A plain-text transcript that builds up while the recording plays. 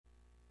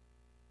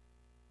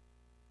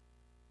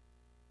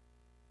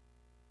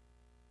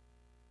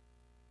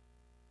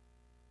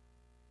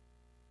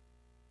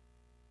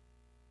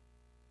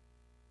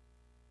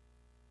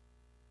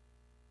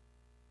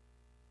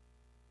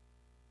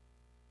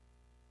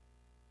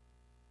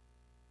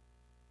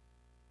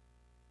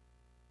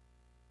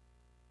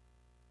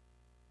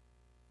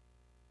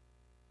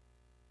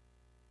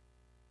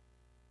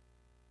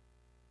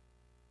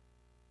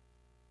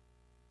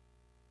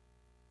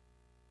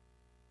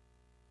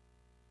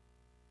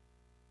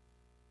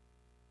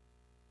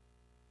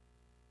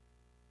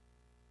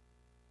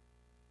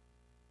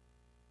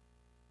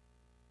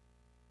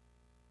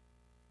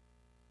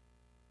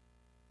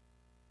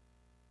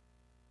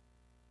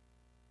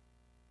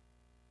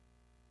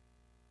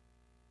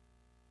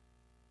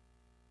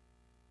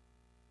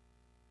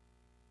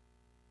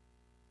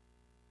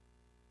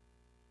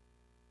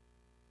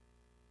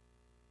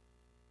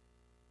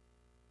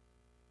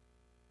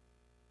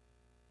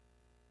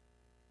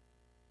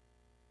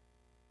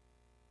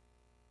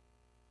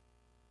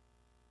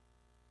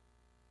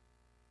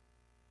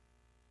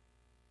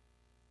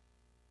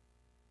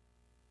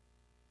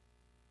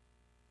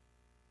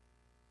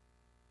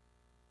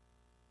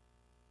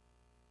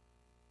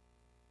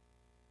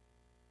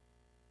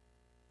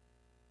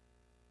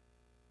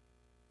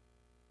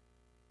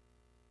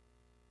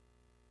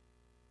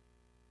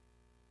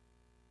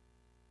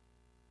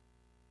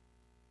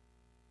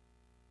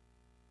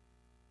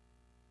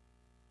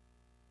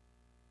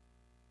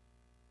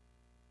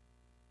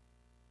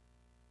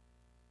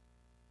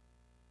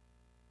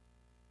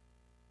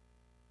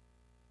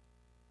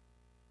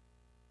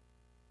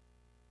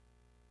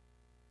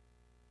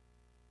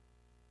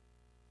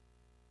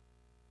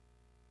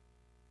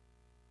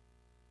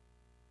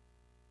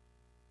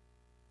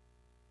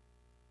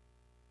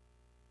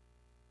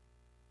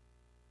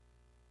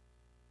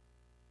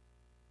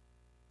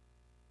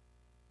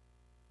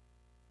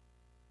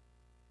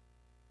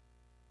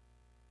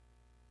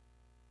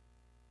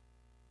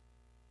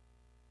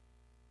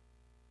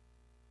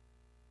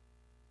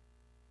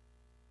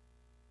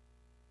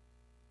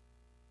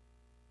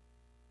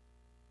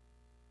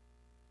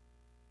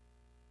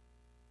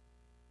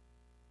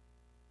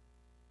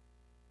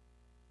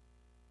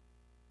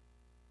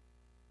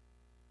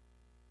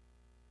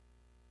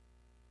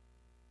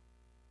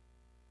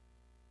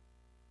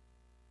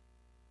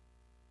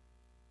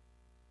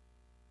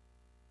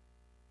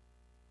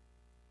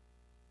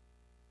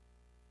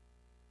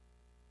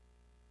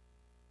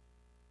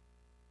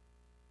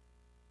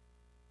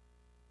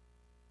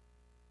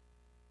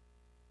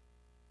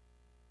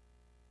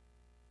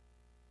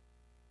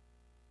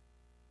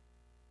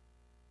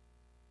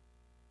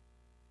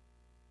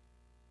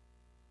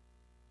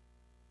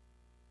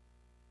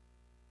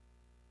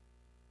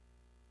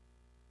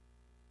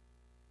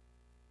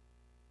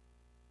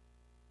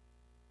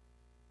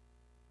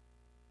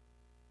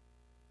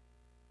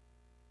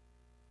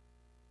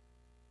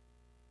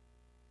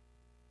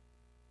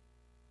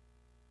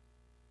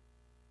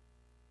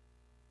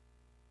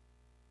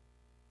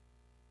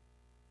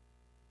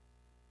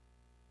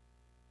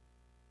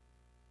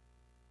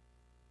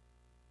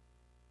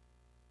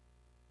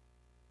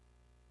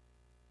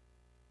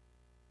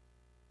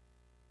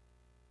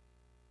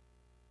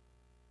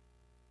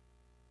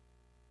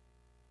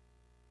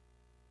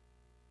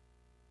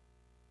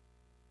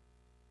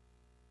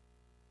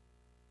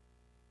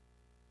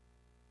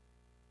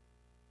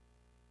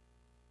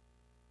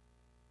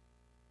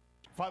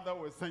Father,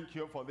 we thank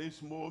you for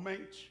this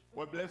moment.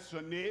 We bless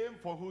your name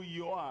for who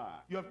you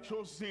are. You have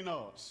chosen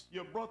us.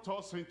 You brought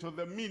us into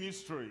the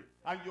ministry,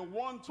 and you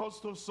want us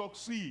to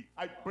succeed.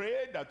 I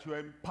pray that you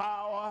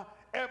empower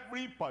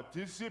every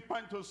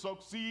participant to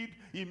succeed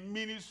in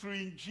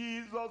ministry in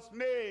Jesus'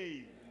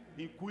 name.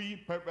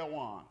 Equip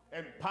everyone,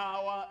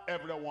 empower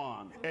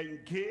everyone,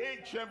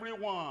 engage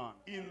everyone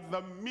in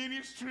the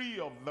ministry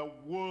of the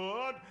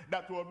word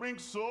that will bring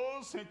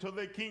souls into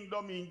the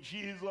kingdom in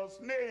Jesus'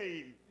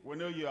 name. We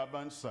know you have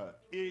answered.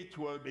 It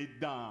will be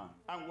done,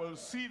 and we'll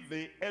see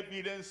the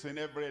evidence in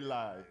every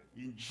life.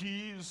 In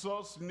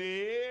Jesus'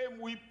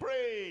 name we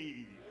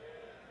pray.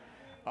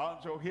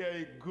 Aren't you hear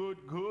a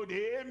good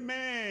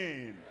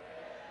amen?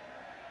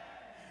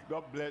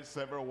 God bless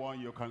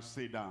everyone. You can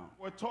sit down.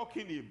 We're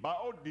talking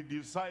about the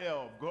desire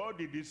of God,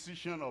 the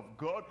decision of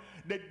God,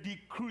 the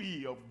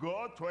decree of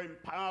God to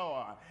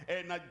empower,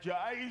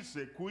 energize,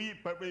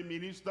 equip every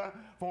minister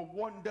for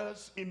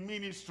wonders in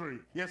ministry.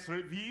 He has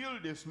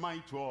revealed his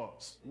mind to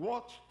us,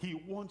 what he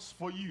wants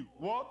for you,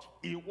 what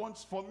he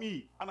wants for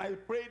me. And I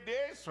pray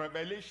this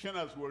revelation,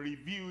 as we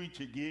review it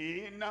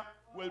again,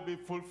 will be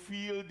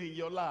fulfilled in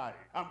your life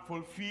and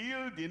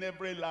fulfilled in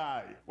every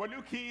life. We're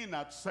looking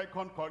at 2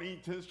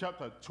 Corinthians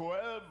chapter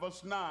 12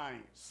 verse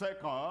 9. 2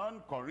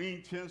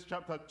 Corinthians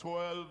chapter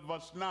 12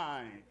 verse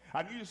 9.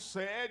 And he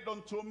said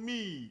unto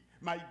me,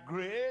 my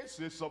grace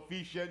is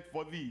sufficient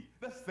for thee.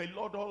 That's the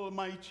Lord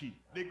Almighty,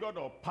 the God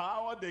of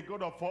power, the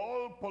God of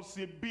all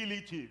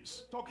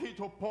possibilities. Talking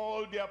to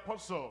Paul the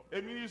apostle,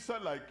 a minister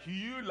like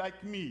you,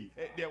 like me.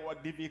 There were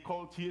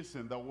difficulties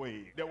in the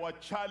way. There were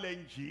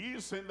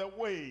challenges in the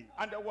way.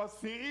 And there were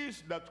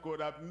things that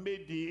could have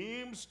made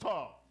him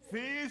stop.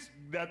 Things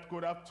that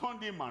could have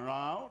turned him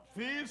around.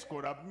 Things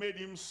could have made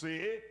him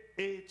say,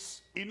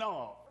 it's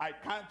enough. I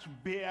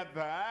can't bear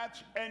that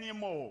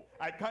anymore.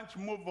 I can't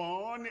move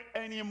on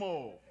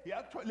anymore. He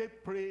actually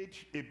prayed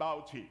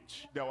about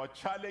it. There were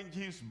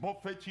challenges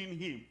buffeting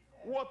him.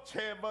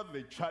 Whatever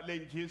the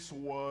challenges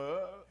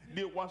were,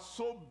 they were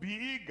so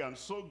big and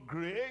so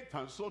great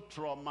and so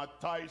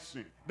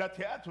traumatizing that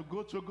he had to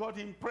go to God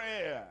in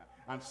prayer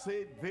and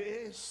say,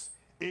 this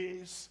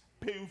is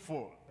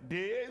painful.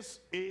 This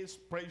is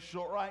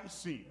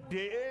pressurizing.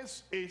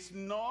 This is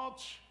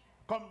not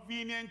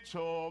convenient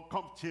or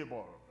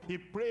comfortable. He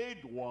prayed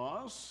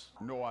once,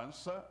 no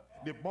answer.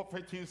 The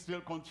buffeting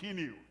still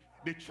continued.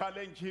 The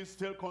challenges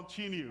still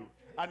continued.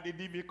 And the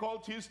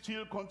difficulties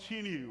still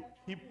continue.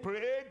 He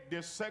prayed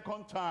the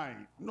second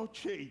time. No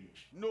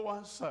change, no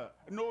answer,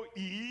 no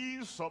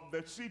ease of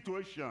the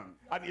situation.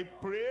 And he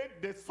prayed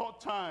the third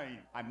time.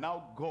 And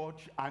now God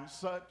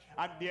answered.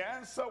 And the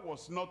answer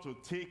was not to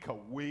take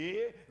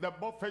away the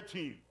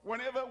buffeting.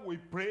 Whenever we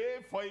pray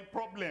for a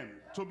problem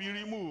to be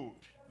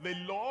removed, the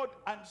Lord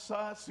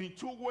answers in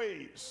two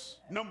ways.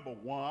 Number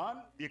one,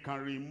 he can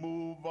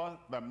remove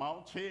the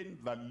mountain,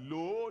 the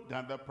load,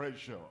 and the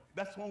pressure.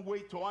 That's one way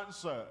to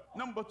answer.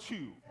 Number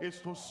two is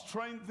to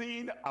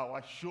strengthen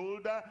our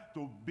shoulder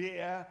to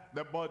bear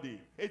the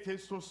body. It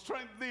is to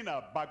strengthen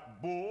our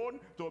backbone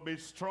to be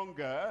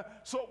stronger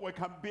so we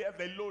can bear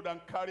the load and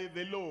carry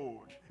the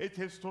load. It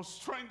is to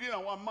strengthen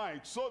our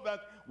mind so that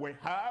we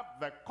have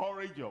the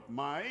courage of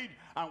mind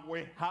and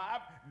we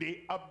have the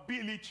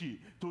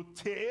ability to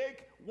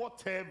take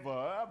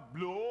whatever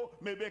blow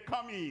may be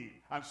coming.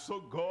 And so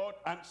God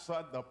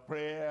answered the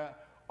prayer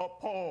of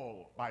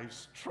Paul by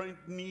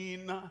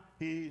strengthening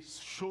his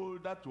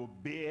shoulder to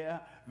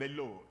bear the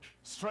load,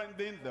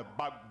 strengthening the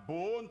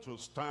backbone to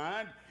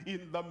stand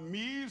in the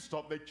midst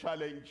of the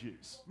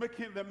challenges,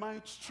 making the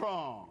mind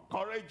strong,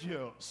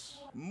 courageous,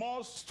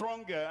 more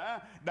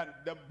stronger than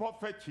the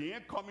buffeting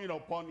coming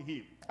upon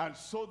him. And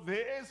so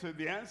this is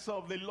the answer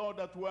of the Lord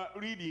that we're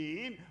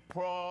reading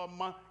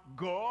from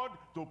God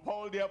to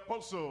Paul the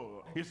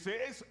apostle. He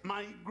says,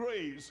 my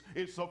grace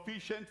is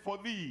sufficient for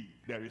thee.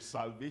 There is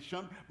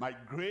salvation. My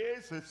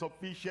grace is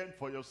sufficient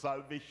for your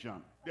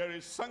salvation. There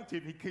is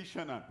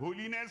sanctification and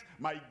holiness.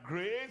 My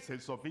grace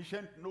is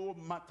sufficient no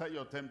matter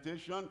your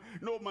temptation,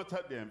 no matter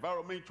the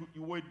environment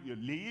where you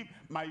live.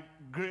 My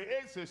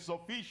grace is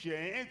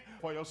sufficient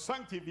for your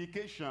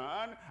sanctification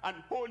and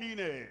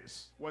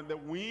holiness. When the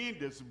wind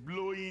is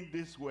blowing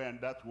this way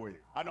and that way,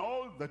 and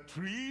all the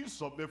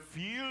trees of the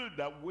field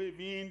are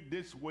waving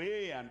this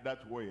way and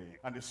that way,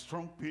 and the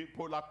strong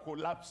people are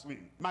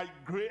collapsing. My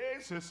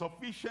grace is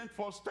sufficient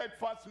for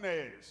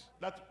steadfastness,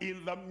 that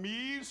in the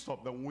midst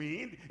of the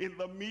wind, in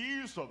the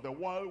midst of the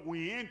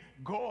whirlwind,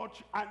 God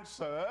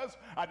answers,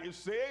 and he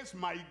says,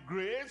 my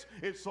grace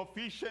is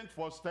sufficient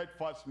for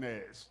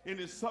steadfastness. In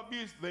the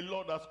service the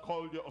Lord has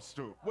called us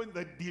to, when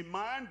the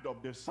demand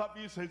of the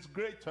service is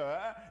greater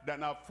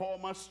than our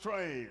former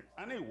strength,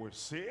 and he will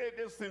say,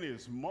 this thing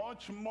is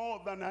much more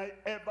than I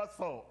ever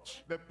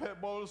thought. The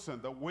pebbles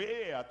in the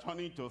way are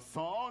turning to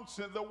thorns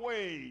in the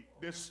way.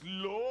 The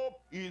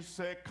slope is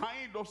a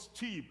kind of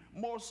steep,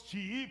 more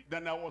steep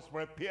than I was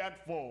prepared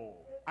for.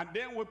 And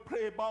then we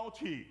pray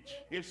about it.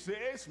 It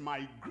says,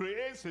 my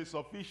grace is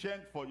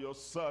sufficient for your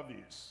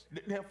service.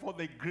 Therefore,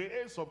 the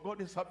grace of God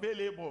is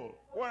available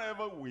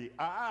wherever we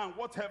are and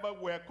whatever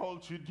we are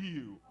called to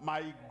do.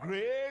 My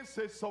grace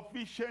is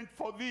sufficient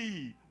for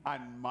thee,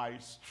 and my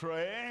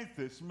strength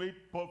is made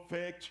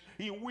perfect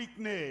in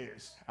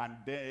weakness. And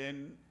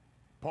then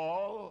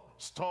Paul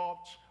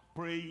stopped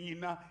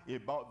praying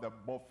about the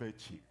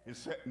buffeting. He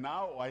said,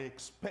 now I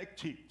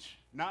expect it.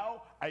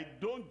 Now I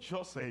don't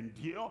just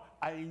endure,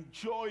 I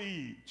enjoy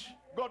it.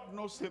 God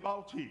knows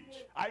about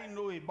it. I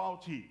know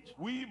about it.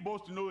 We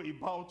both know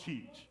about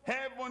it.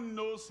 Heaven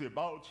knows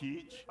about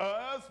it.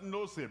 Earth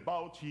knows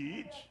about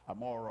it.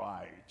 I'm all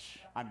right.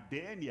 And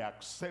then he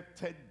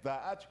accepted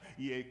that.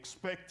 He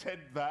expected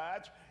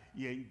that.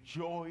 He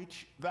enjoyed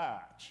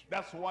that.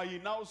 That's why he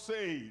now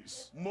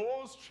says,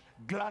 most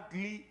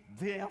gladly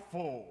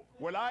therefore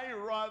will I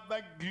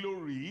rather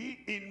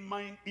glory in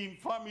mine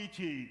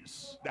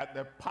infirmities, that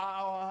the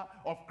power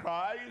of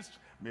Christ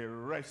may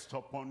rest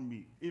upon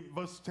me. In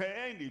verse 10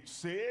 it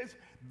says,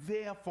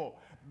 therefore,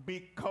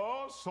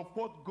 because of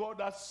what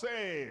God has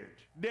said,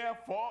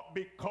 therefore,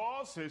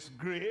 because his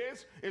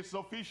grace is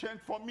sufficient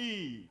for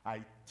me,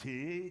 I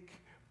take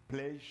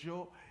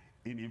pleasure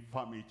in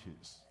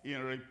infirmities,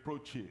 in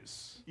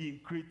reproaches, in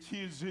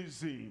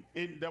criticism,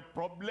 in the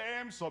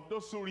problems of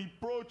those who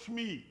reproach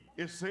me.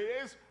 It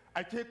says,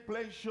 I take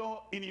pleasure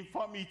in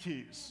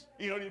infirmities,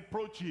 in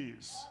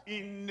reproaches,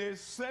 in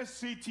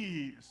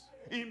necessities,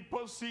 in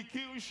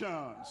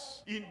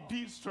persecutions, in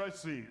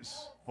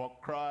distresses, for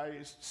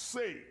Christ's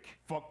sake,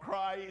 for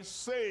Christ's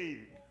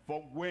sake.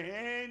 For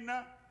when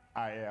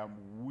I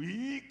am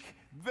weak,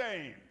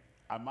 then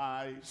am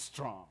I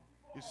strong.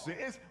 It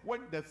says,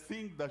 when the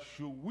things that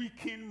should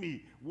weaken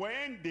me,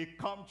 when they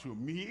come to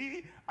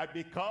me, I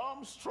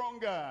become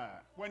stronger.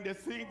 When the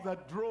things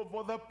that drove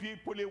other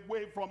people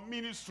away from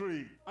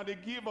ministry, and they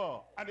give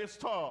up, and they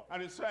stop,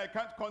 and they say, I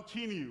can't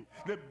continue.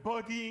 The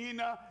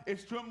burden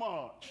is too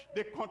much.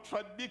 The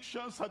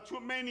contradictions are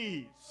too many.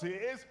 It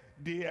says,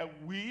 they are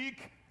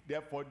weak,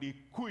 therefore they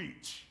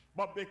quit.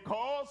 But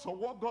because of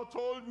what God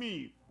told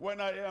me, when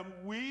I am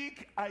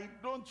weak, I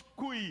don't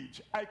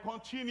quit. I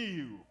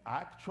continue.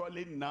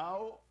 Actually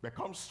now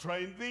become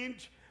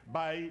strengthened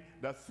by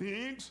the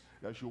things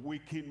that should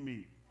weaken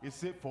me. He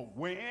said, for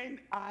when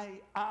I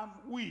am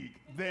weak,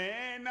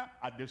 then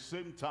at the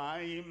same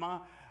time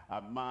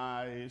am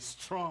I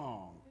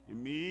strong. It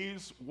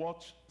means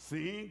what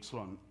things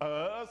on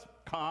earth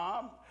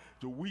come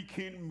to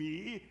weaken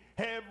me,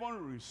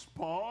 heaven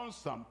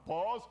responds and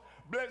pours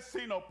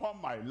blessing upon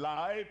my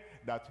life,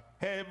 that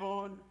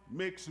heaven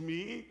makes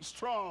me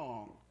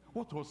strong.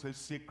 What was his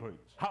secret?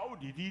 How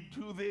did he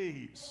do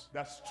this?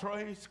 The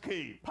strength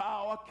came,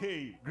 power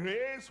came,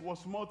 grace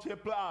was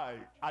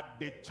multiplied. At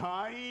the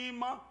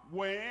time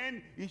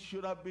when it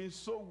should have been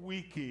so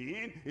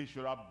weakened, it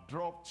should have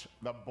dropped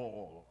the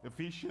ball.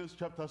 Ephesians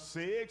chapter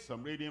 6,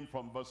 I'm reading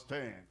from verse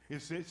 10.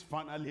 It says,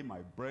 finally, my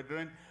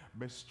brethren,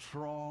 be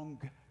strong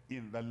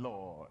in the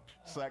Lord.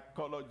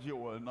 Psychology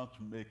will not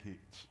make it.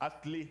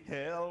 Earthly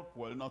help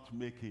will not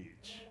make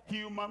it.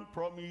 Human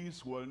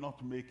promise will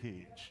not make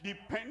it.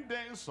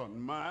 Dependence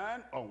on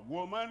man or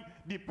woman,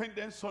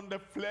 dependence on the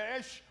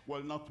flesh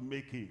will not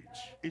make it.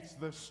 It's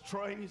the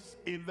strength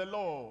in the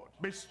Lord.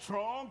 Be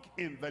strong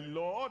in the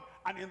Lord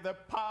and in the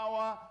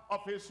power of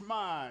his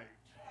might.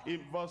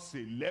 In verse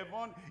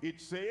 11, it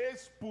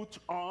says, put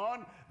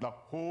on the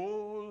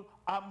whole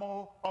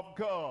armor of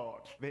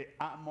God. The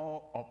armor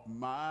of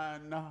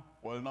man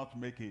will not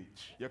make it.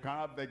 You can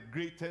have the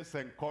greatest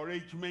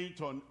encouragement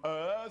on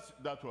earth,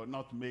 that will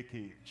not make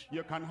it.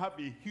 You can have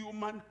a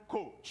human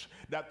coach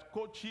that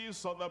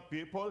coaches other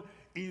people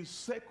in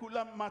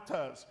secular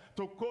matters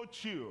to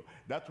coach you,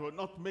 that will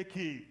not make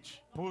it.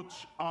 Put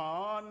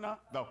on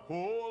the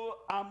whole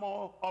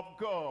armor of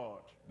God,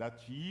 that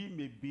ye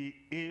may be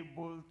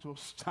able to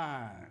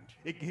stand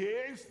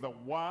against the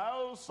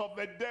wiles of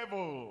the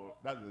devil.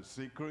 That's the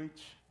secret.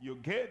 You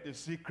get the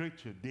secret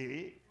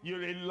today. You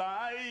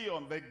rely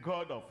on the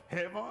God of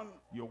heaven.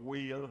 You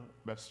will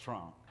be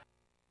strong.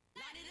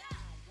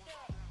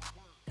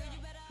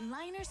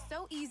 Liner's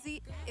so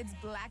easy, it's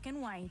black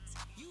and white.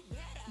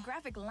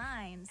 Graphic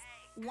lines,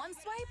 one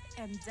swipe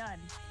and done.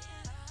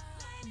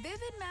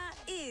 Vivid Matte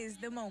is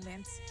the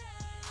moment.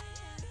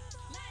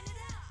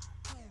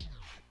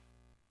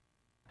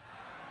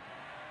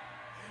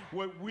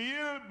 We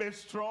will be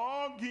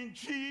strong in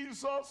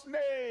Jesus'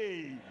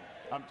 name.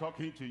 I'm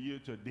talking to you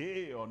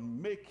today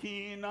on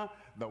making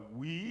the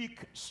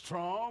weak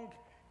strong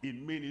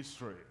in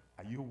ministry.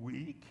 Are you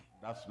weak?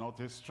 That's not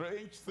a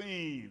strange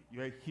thing.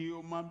 You're a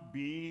human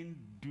being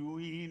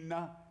doing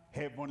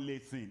heavenly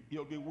things.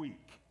 You'll be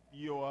weak.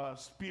 You are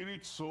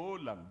spirit, soul,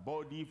 and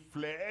body,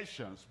 flesh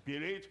and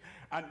spirit,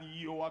 and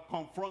you are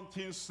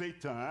confronting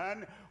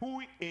Satan,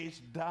 who is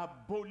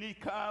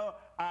diabolical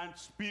and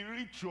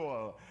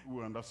spiritual.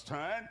 We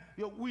understand?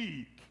 You're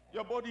weak.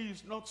 Your body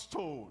is not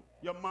stone.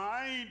 Your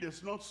mind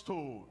is not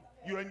stone.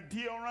 Your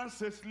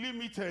endurance is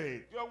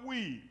limited. You're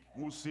weak.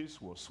 Moses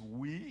was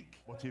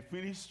weak, but he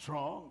finished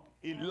strong.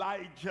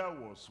 Elijah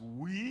was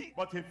weak,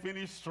 but he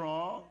finished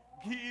strong.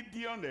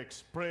 Gideon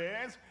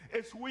expressed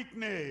his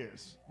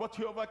weakness, but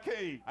he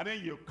overcame. And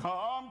then you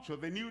come to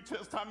the New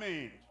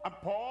Testament, and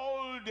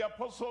Paul the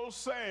apostle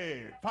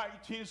said,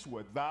 fightings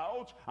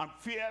without and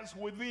fears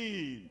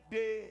within,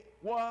 they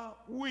were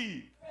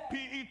weak.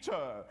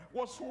 Peter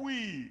was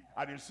weak,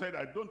 and he said,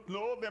 I don't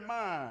know the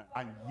man.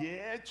 And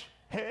yet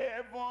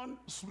heaven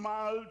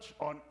smiled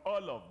on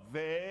all of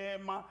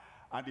them,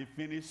 and he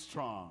finished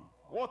strong.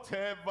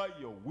 Whatever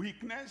your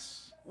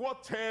weakness,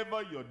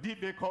 whatever your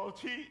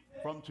difficulty,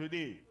 from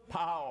today,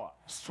 power,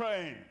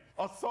 strength,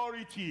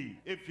 authority.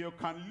 If you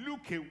can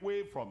look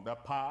away from the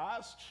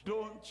past,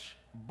 don't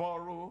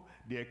borrow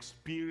the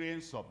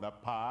experience of the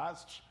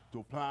past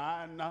to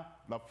plan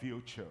the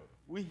future.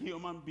 We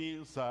human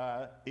beings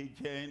are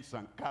agents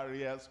and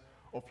carriers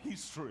of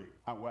history,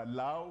 and we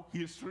allow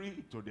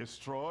history to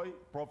destroy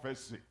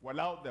prophecy. We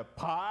allow the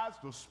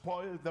past to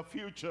spoil the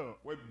future.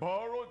 We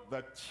borrow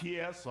the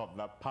tears of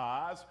the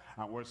past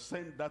and we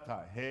send that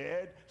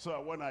ahead, so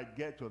that when I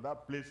get to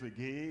that place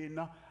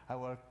again, I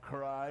will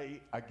cry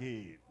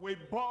again. We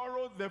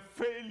borrow the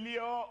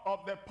failure of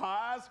the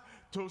past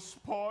to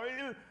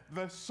spoil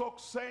the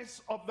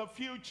success of the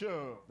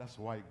future. That's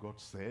why God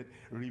said,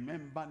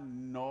 remember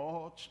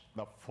not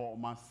the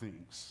former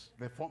things,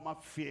 the former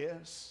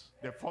fears,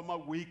 the former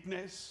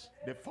weakness,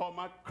 the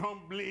former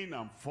crumbling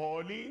and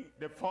falling,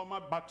 the former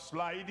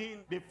backsliding,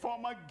 the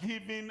former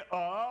giving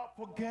up.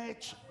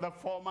 Forget the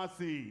former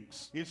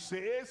things. He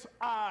says,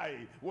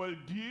 I will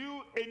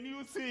do a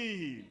new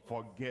thing.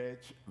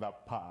 Forget the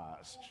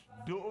past.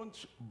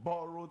 Don't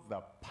borrow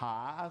the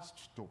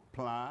past to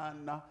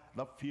plan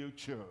the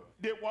future.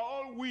 They were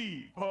all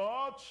weak,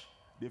 but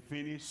they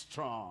finished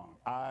strong.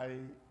 I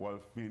will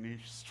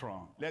finish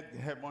strong. Let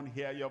heaven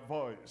hear your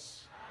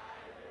voice.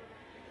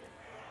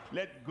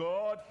 Let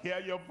God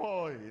hear your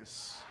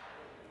voice.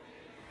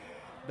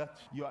 That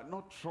you are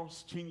not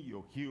trusting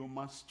your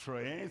human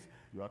strength,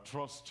 you are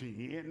trusting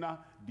in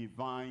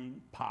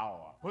divine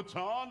power. Put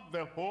on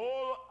the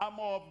whole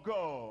armor of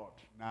God.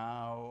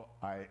 Now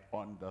I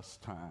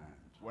understand.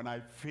 When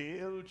I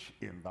failed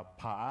in the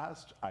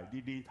past, I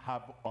didn't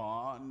have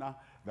on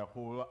the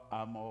whole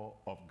armor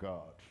of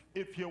God.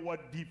 If you were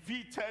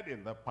defeated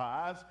in the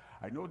past,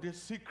 I know the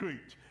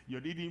secret. You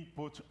didn't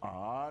put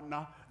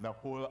on the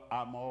whole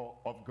armor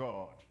of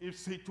God. If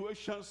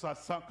situations or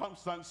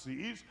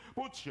circumstances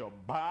put your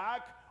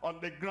back on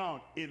the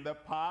ground in the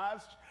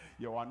past,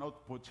 you are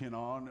not putting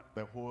on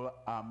the whole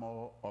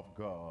armor of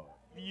God.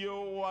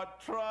 You are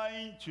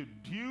trying to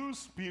do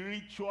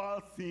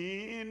spiritual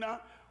thing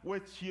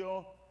with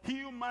your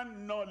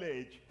human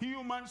knowledge,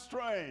 human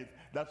strength.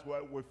 That's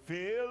why we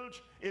failed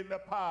in the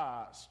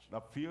past.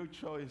 The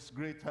future is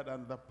greater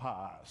than the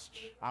past.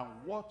 And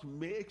what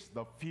makes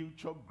the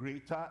future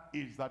greater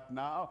is that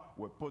now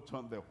we put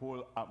on the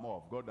whole armor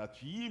of God,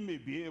 that ye may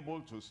be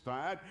able to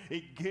stand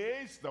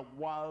against the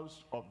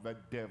wiles of the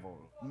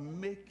devil,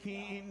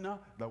 making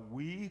the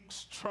weak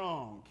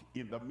strong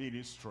in the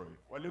ministry.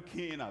 We're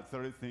looking at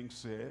three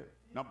things here.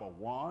 Number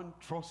one,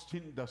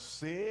 trusting the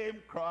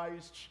same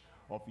Christ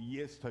of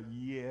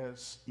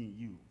yesteryears in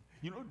you.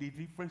 You know the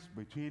difference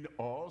between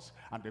us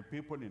and the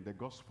people in the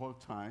gospel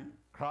time?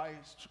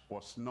 Christ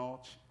was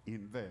not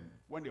in them.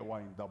 When they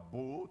were in the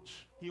boat,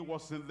 he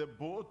was in the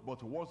boat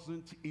but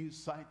wasn't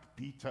inside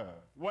Peter.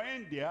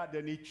 When they had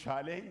any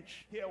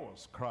challenge, here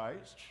was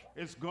Christ.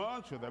 He's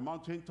gone to the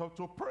mountaintop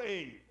to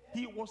pray.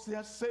 He was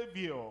their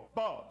savior,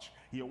 but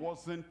he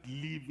wasn't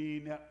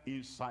living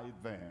inside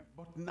them.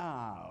 But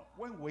now,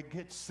 when we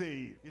get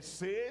saved, it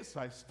says,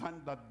 I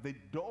stand at the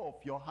door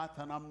of your heart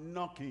and I'm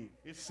knocking.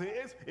 It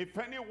says, if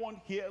anyone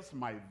hears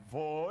my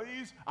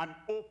voice and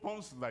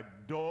opens the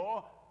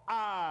door,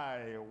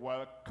 I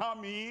will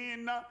come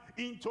in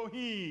into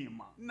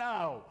him.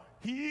 Now,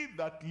 he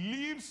that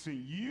lives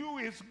in you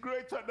is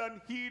greater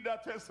than he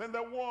that is in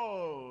the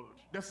world.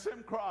 The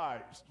same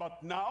Christ,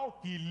 but now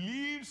he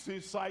lives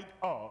inside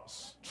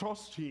us.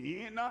 Trusting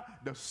in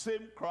the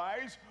same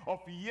Christ of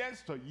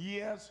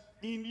yesteryears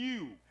in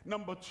you.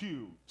 Number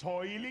two,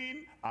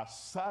 toiling as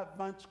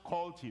servant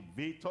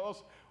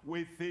cultivators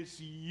with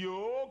his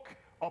yoke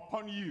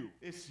upon you.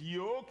 His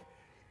yoke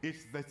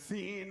is the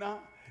thing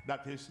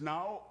that is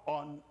now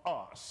on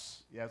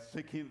us. He has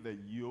taken the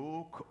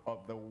yoke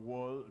of the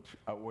world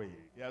away.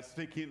 He has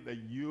taken the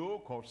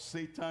yoke of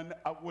Satan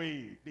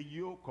away. The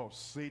yoke of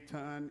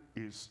Satan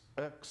is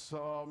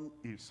irksome,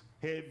 is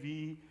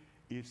heavy,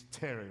 is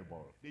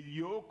terrible. The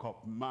yoke of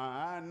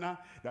man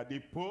that they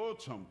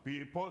put on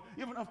people,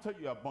 even after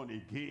you are born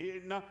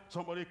again,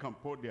 somebody can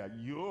put their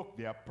yoke,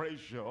 their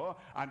pressure,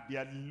 and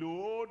their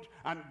load,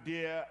 and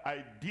their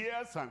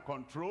ideas and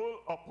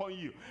control upon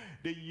you.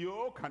 The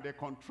yoke and the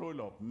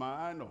control of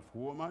man, of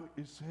woman,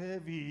 is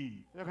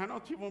heavy. You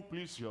cannot even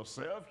please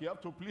yourself, you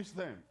have to please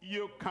them.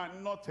 You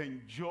cannot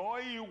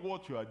enjoy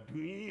what you are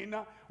doing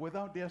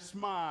without their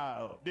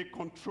smile. The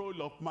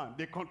control of man,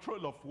 the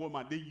control of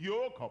woman, the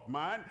yoke of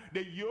man, the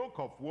The yoke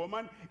of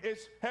woman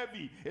is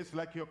heavy. It's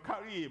like you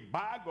carry a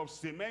bag of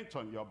cement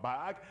on your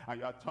back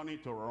and you are turning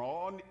to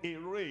run a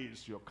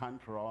race. You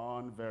can't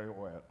run very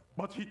well.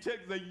 But he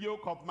takes the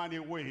yoke of man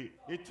away.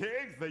 He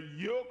takes the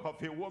yoke of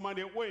a woman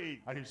away.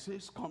 And he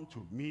says, come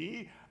to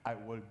me, I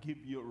will give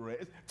you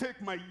rest.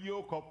 Take my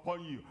yoke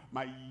upon you.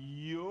 My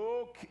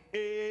yoke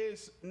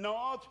is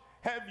not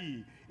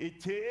heavy.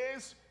 It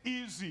is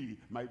easy.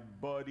 My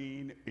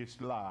burden is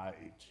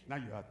light. Now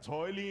you are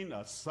toiling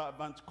as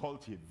servant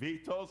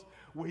cultivators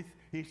with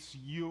his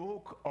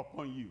yoke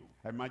upon you.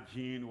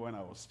 Imagine when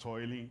I was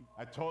toiling.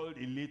 I toiled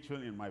a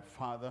little in my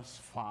father's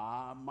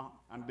farm.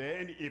 And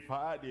then if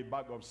I had a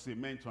bag of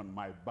cement on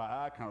my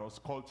back and I was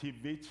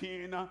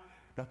cultivating,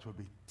 that would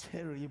be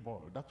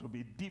terrible. That would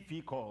be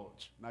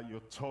difficult. Now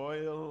you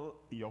toil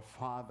in your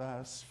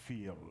father's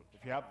field.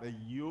 If you have the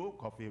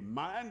yoke of a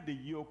man, the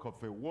yoke of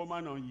a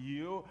woman on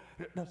you,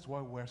 that's why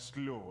we're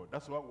slow.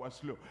 That's why we're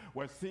slow.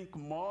 We think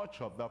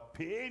much of the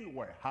pain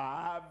we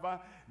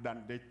have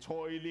than the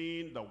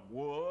toiling, the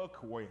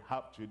work we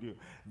have to do.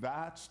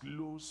 That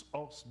slows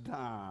us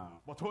down.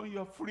 But when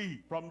you're free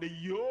from the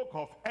yoke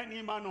of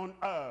any man on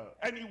earth,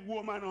 any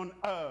woman on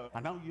earth,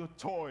 and now you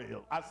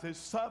toil as a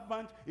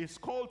servant, is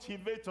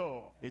cultivator,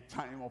 a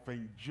time of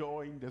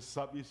enjoying the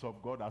service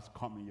of God has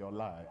come in your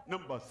life.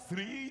 Number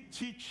 3,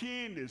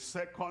 teaching the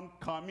second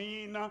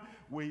coming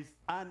with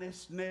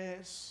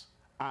earnestness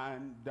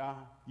and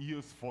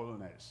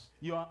youthfulness.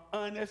 You are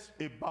earnest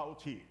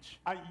about it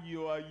and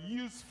you are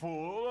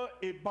youthful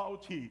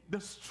about it. The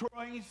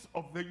strength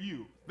of the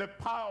youth, the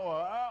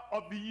power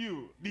of the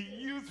youth, the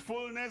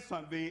youthfulness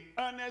and the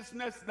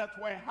earnestness that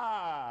we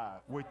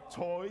have. We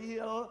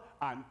toil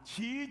and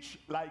teach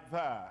like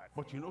that.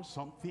 But you know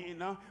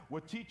something? We're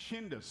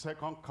teaching the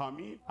second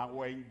coming and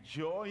we're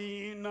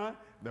enjoying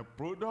the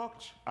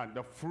product and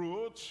the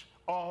fruit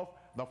of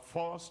the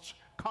first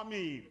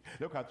coming.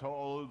 Look at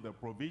all the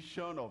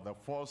provision of the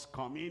first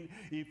coming.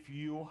 If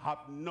you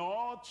have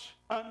not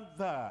earned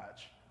that,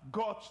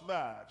 got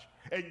that,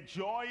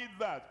 enjoyed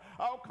that,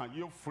 how can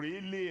you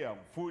freely and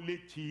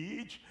fully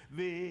teach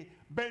the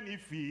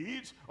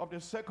benefits of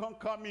the second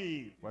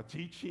coming? We're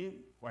teaching,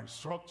 we're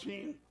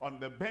instructing on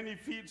the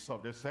benefits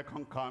of the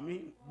second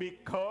coming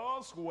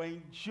because we're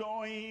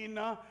enjoying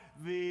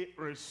the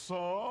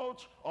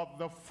result of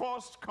the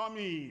first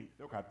coming.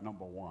 Look at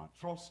number 1.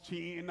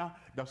 Trusting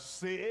the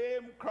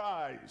same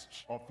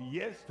Christ of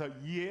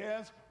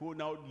yesteryears who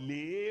now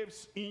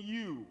lives in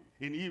you.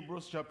 In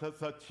Hebrews chapter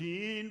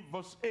 13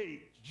 verse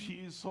 8,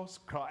 Jesus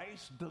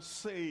Christ the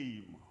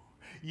same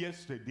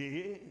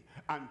yesterday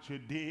and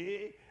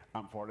today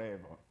and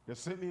forever. The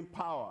same in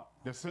power,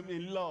 the same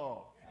in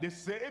love, the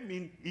same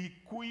in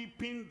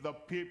equipping the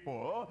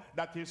people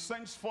that he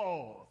sends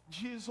forth.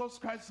 Jesus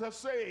Christ the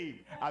same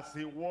as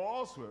he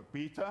was with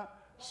Peter,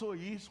 so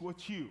he is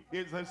with you.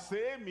 It's the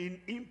same in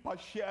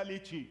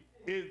impartiality.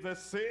 It's the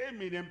same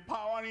in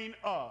empowering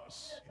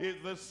us. It's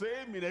the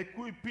same in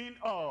equipping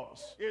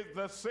us. It's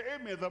the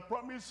same in the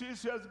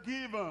promises he has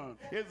given.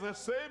 It's the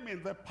same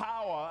in the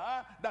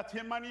power that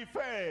he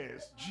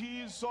manifests.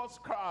 Jesus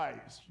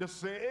Christ, the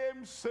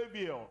same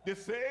Savior, the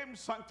same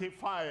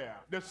Sanctifier,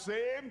 the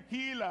same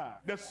Healer,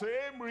 the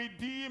same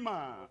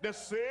Redeemer, the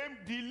same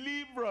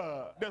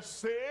Deliverer, the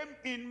same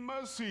in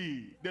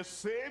mercy, the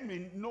same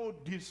in no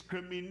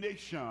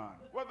discrimination.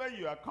 Whether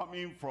you are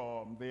coming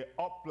from the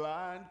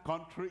upland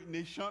country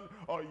nation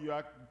or you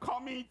are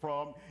coming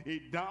from a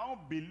down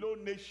below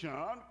nation,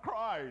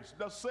 Christ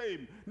the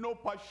same, no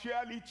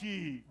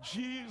partiality.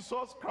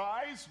 Jesus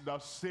Christ the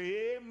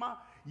same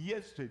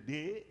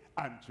yesterday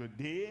and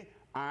today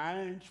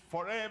and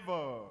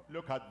forever.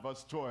 Look at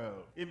verse 12.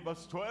 In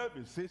verse 12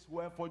 it says,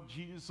 wherefore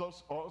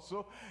Jesus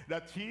also,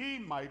 that he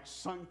might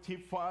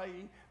sanctify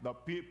the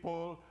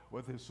people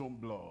with his own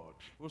blood,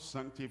 who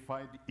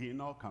sanctified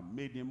Enoch and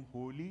made him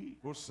holy,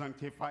 who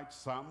sanctified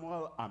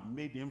Samuel and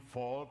made him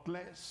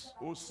faultless,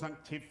 who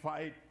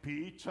sanctified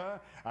Peter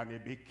and he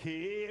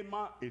became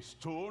a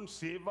stone,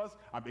 savers,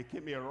 and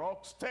became a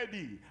rock,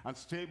 steady and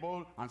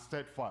stable and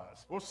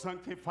steadfast, who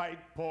sanctified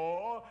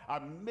Paul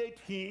and made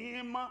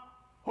him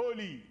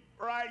holy,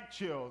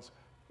 righteous,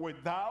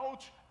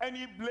 without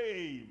any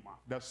blame.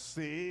 The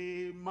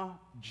same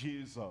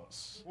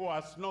Jesus, who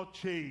has not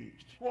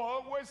changed, who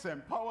always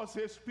empowers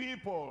his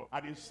people.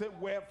 And he said,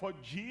 wherefore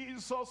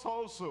Jesus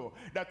also,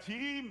 that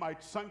he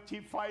might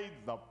sanctify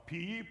the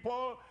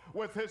people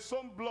with his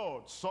own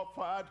blood,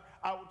 suffered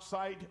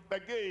outside the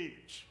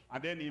gate.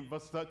 And then in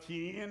verse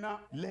 13,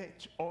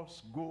 let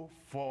us go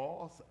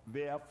forth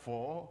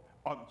therefore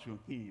unto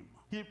him.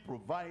 He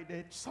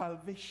provided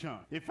salvation.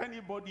 If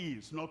anybody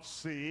is not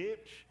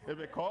saved,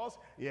 it's because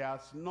he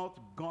has not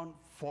gone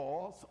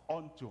forth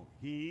unto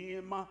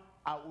him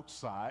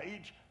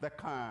outside the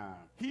camp.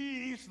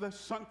 He is the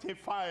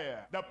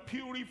sanctifier that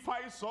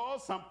purifies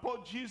us and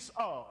purges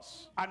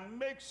us and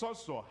makes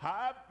us to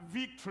have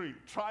victory,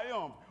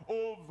 triumph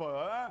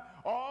over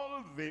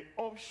all the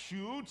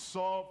offshoots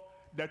of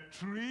the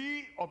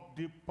tree of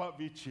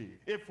depravity.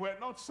 If we're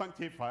not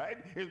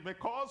sanctified, it's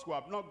because we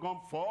have not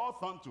gone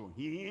forth unto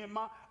him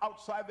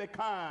outside the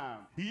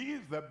camp. He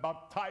is the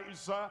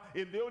baptizer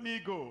in the Holy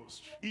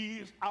Ghost. He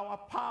is our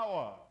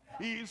power.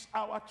 He is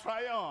our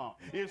triumph.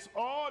 It's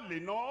all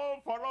in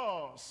all for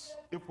us.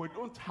 If we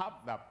don't have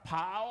the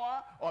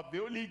power of the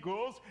Holy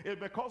Ghost,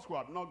 it's because we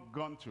have not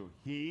gone to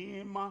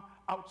him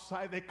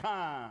outside the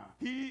camp.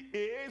 He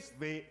is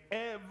the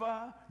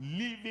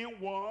ever-living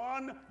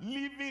one,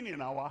 living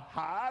in our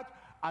heart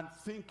and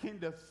thinking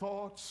the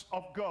thoughts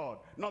of God,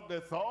 not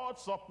the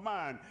thoughts of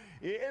man.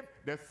 If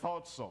the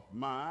thoughts of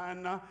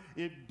man,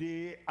 if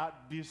they are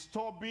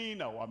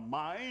disturbing our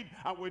mind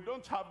and we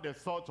don't have the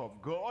thought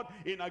of God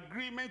in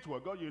agreement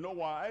with God, you know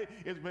why?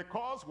 It's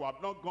because we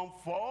have not gone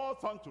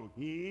forth unto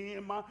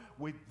him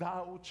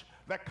without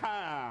the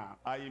camp.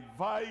 I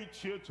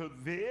invite you to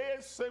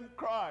this same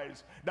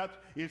Christ that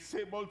is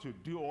able to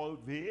do all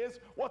this.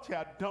 What he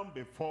had done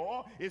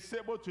before is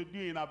able to do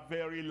in our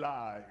very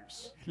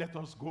lives. Let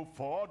us go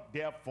forth,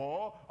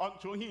 therefore,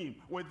 unto him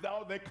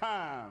without the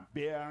camp,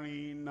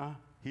 bearing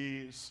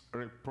his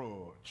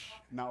reproach.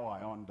 Now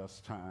I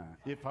understand.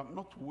 If I'm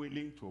not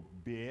willing to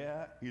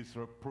bear his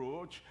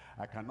reproach,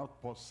 I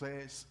cannot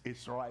possess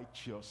his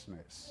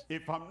righteousness.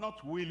 If I'm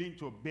not willing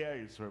to bear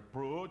his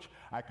reproach,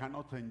 I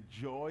cannot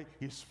enjoy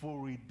his full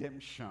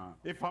redemption.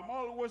 If I'm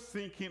always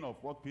thinking of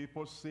what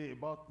people say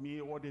about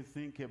me, what they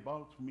think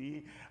about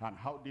me, and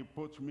how they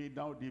put me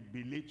down, they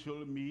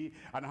belittle me,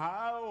 and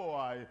how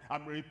I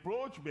am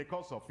reproached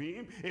because of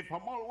him, if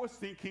I'm always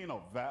thinking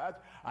of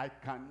that, I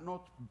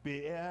cannot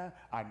bear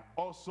and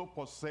also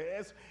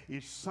possess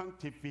his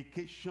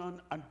sanctification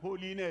and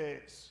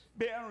holiness.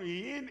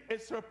 Bearing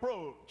his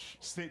reproach.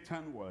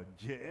 Satan will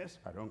jest,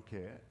 I don't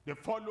care. The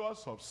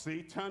followers of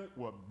Satan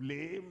will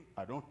blame,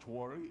 I don't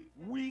worry.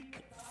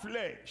 Weak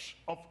flesh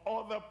of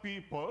other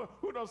people,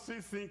 who does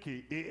he think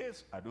he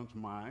is? I don't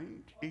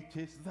mind. It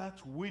is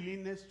that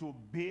willingness to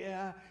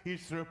bear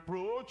his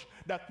reproach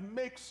that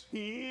makes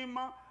him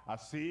a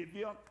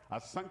savior, a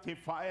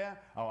sanctifier,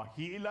 our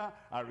healer,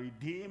 a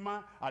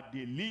redeemer, a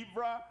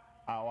deliverer,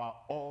 our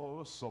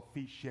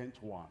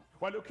all-sufficient one.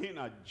 We're looking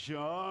at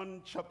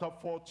John chapter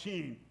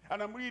 14,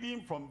 and I'm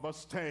reading from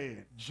verse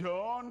 10.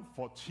 John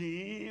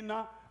 14,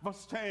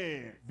 verse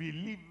 10.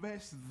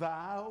 Believest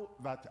thou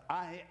that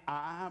I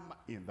am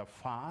in the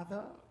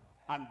Father,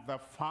 and the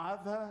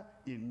Father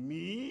in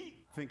me?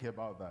 Think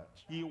about that.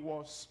 He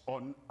was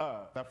on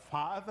earth. The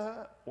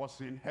Father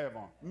was in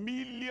heaven.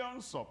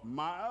 Millions of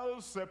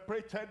miles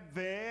separated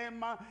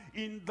them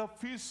in the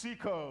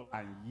physical.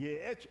 And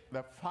yet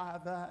the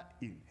Father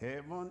in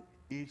heaven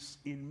is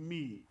in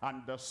me.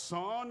 And the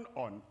Son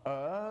on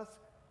earth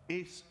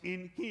is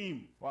in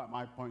him. Why am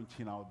I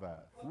pointing out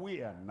that?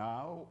 We are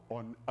now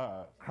on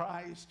earth.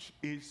 Christ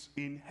is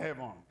in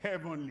heaven,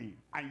 heavenly.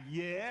 And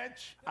yet,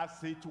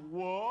 as it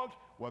worked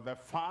with the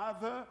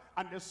Father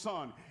and the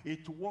Son,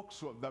 it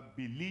works with the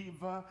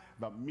believer,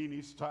 the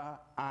minister,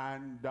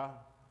 and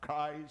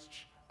Christ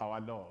our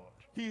Lord.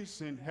 He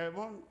is in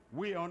heaven,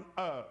 we on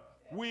earth.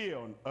 We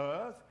on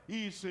earth,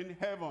 he is in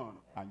heaven,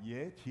 and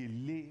yet he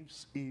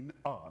lives in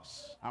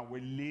us, and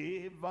we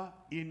live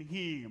in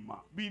him.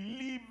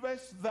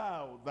 Believest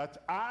thou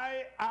that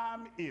I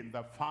am in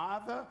the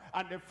Father,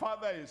 and the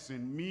Father is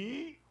in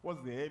me?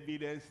 What's the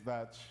evidence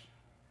that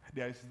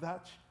there is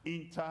that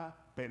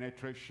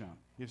interpenetration?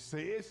 He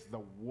says,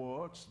 the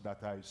words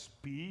that I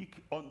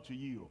speak unto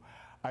you,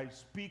 I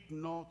speak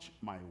not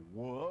my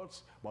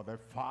words, but the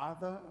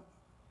Father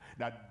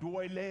that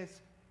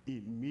dwelleth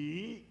in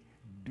me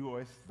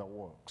doeth the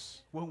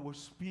works. When we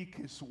speak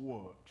his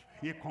word,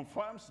 he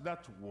confirms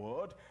that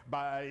word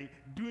by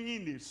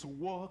doing his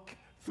work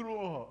through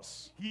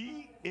us.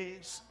 He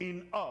is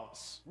in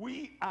us.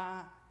 We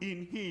are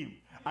in him.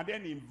 And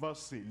then in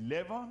verse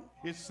 11,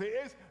 it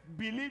says,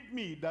 believe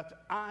me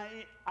that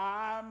I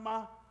am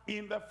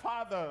in the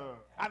Father,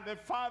 and the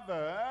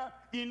Father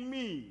in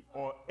me,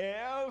 or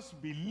else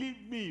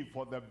believe me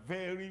for the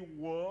very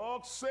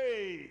work's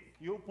sake.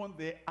 He opened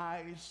the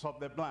eyes of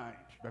the blind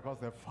because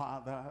the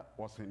Father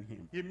was in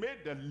him. He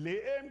made the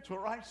lame to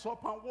rise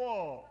up and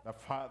walk. The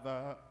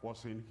Father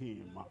was in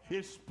him.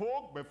 He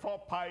spoke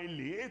before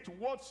Pilate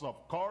words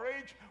of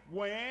courage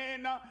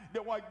when they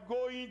were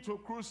going to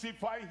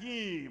crucify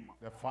him.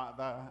 The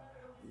Father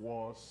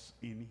was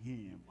in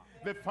him.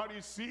 The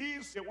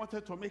Pharisees, they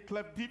wanted to make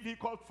life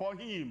difficult for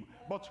him,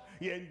 but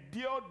he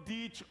endured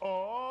it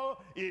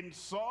all in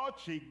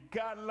such a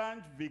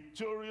gallant,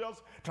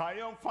 victorious,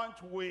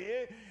 triumphant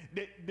way.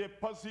 The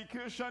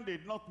persecution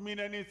did not mean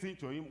anything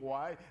to him.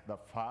 Why? The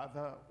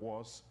Father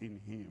was in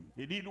him.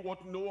 He did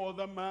what no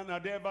other man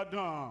had ever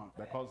done,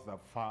 because the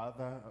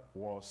Father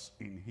was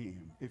in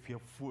him. If you're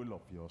full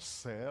of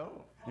yourself,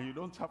 and you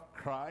don't have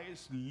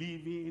Christ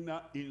living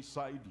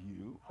inside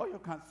you, all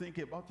you can think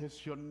about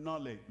is your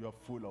knowledge. You're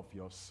full of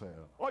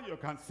yourself. All you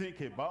can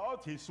think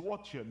about is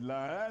what you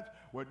learned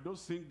with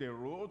those things they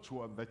wrote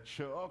on the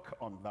chalk,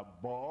 on the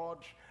board,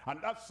 and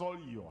that's all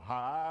you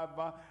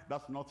have,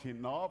 that's not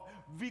enough.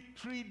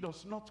 Victory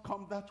does not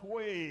come that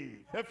way.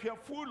 If you're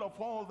full of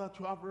all that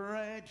you have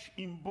read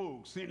in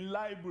books, in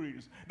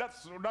libraries,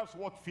 that's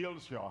what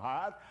fills your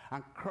heart,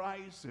 and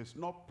Christ is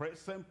not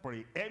present,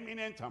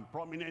 preeminent and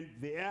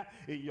prominent there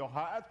in your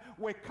heart,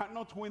 we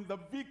cannot win the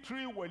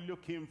victory we're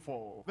looking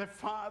for. The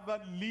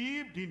Father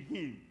lived in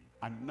him,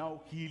 and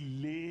now he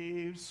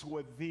lives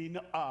within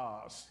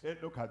us.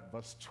 Look at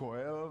verse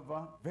 12.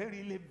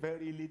 Verily,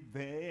 verily,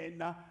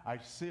 then I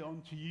say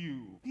unto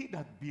you, he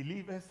that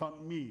believeth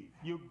on me,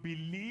 you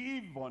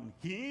believe on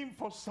him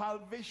for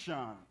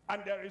salvation.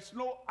 And there is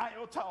no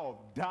iota of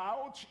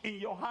doubt in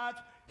your heart.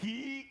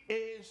 He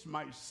is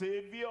my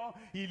Savior.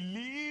 He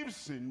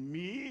lives in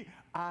me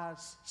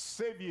as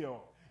Savior.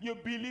 You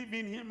believe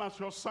in him as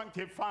your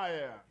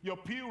sanctifier, your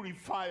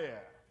purifier,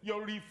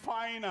 your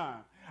refiner,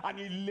 and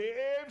he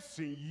lives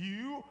in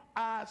you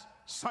as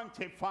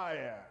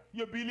sanctifier.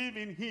 You believe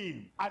in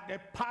him and the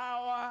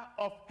power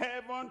of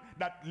heaven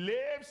that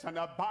lives and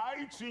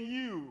abides in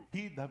you.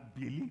 He that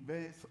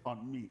believeth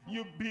on me.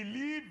 You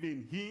believe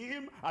in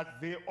him as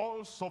the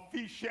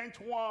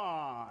all-sufficient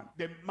one,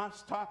 the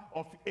master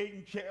of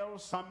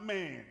angels and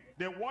men,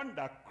 the one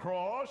that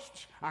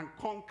crushed and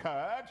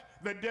conquered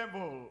the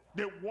devil,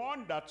 the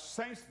one that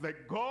sends the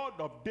God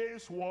of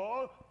this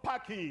world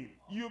packing.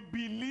 You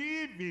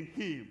believe in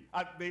him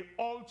as the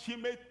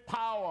ultimate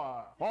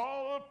power.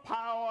 All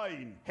power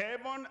in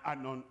heaven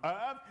and on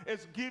earth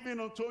is given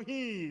unto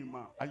him.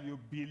 And you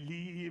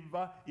believe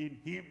in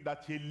him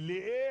that he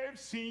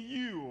lives in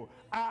you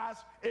as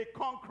a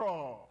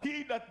conqueror.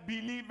 He that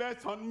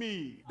believeth on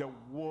me, the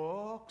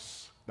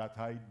works that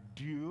I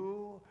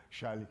do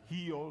shall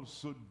he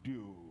also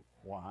do.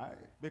 Why?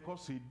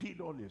 Because he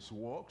did all his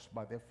works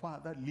by the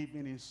Father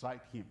living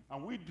inside him.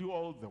 And we do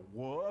all the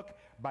work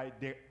by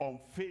the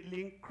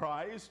unfailing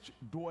Christ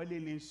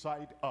dwelling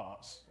inside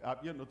us. Have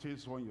you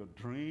noticed when you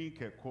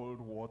drink a cold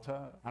water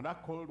and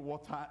that cold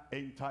water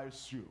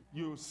enters you?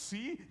 You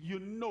see, you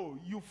know,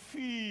 you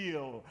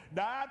feel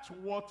that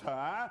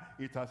water,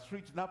 it has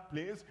reached that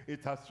place,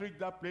 it has reached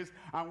that place.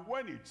 And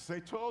when it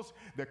settles,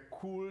 the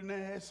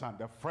coolness and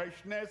the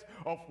freshness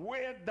of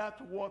where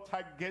that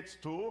water gets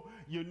to,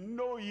 you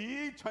know it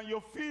and you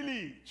feel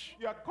it.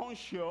 You are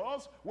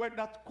conscious when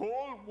that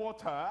cold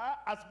water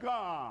has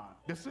gone.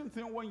 The same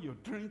thing when you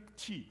drink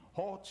tea,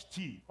 hot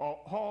tea or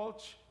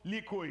hot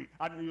liquid,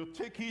 and you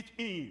take it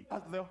in.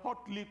 As the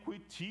hot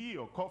liquid tea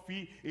or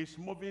coffee is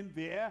moving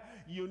there,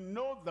 you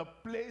know the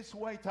place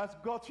where it has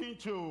got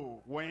into.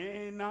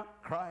 When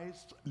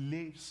Christ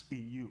lives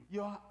in you,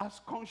 you are as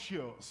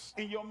conscious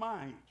in your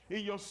mind,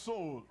 in your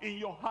soul, in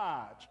your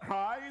heart.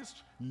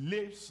 Christ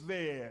lives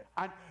there,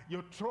 and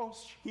you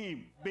trust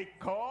him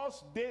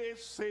because the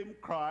same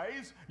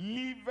Christ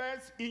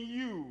lives in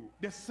you.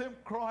 The same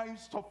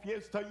Christ of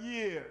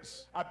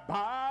yesteryears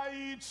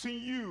abides in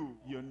you.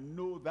 You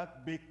know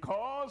that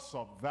because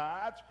of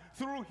that,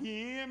 through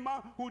him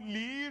who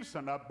lives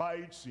and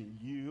abides in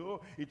you,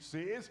 it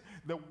says,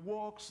 the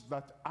works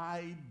that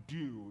I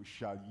do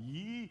shall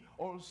ye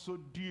also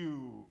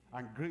do,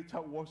 and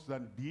greater works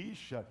than these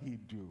shall he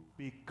do,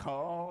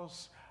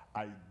 because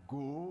I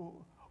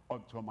go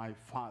unto my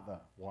Father.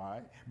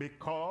 Why?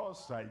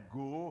 Because I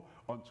go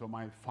unto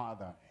my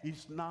Father.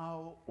 He's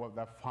now with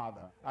the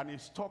Father, and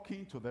he's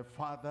talking to the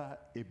Father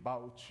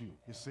about you.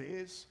 He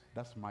says,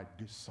 that's my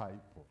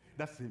disciple.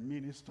 That's a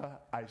minister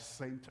I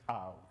sent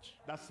out.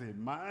 That's a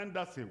man,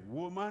 that's a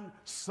woman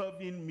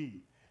serving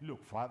me.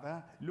 Look,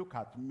 Father, look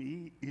at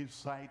me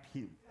inside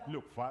him.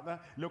 Look, Father,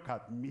 look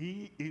at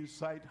me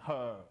inside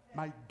her.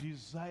 My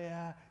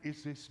desire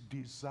is his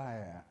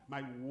desire.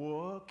 My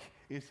work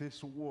is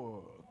his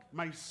work.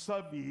 My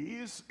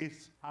service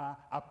is her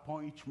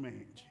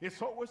appointment.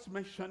 It's always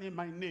mentioning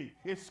my name.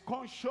 It's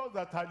conscious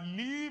that I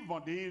live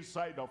on the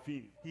inside of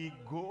him. He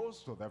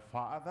goes to the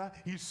Father.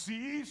 He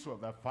sees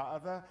with the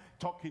Father,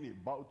 talking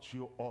about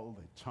you all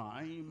the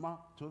time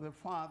to the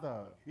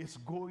Father. He's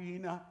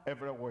going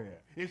everywhere.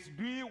 He's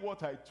doing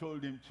what I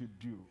told him to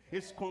do.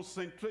 His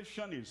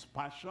concentration, his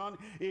passion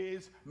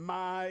is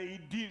my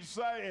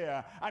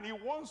desire. And he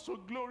wants to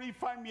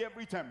glorify me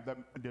every time.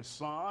 The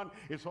Son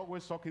is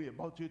always talking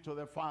about you to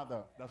the Father.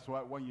 That's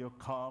why when you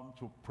come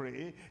to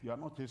pray, you are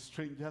not a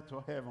stranger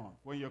to heaven.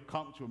 When you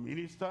come to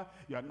minister,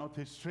 you are not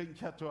a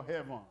stranger to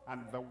heaven.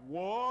 And the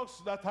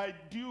works that I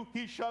do,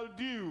 he shall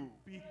do,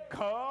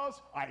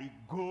 because I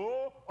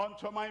go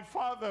unto my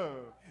Father.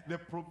 The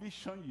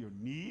provision you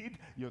need,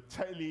 you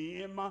tell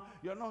him.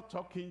 You're not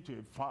talking to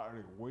a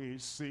faraway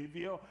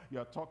Savior.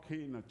 You're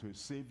talking to a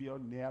Savior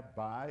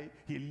nearby.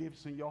 He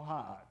lives in your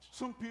heart.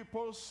 Some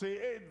people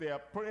say their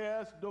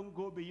prayers don't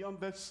go beyond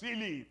the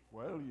ceiling.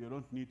 Well, you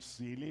don't need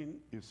ceiling.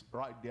 It's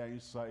right there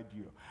inside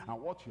you.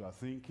 And what you are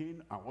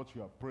thinking and what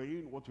you are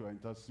praying, what you are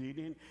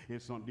interceding,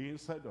 is on the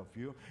inside of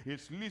you.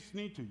 It's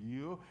listening to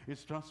you.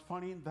 It's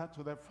transferring that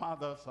to the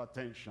Father's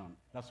attention.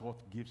 That's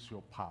what gives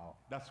you power.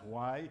 That's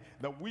why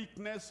the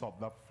weakness of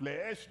the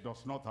flesh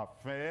does not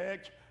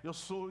affect your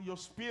soul, your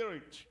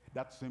spirit.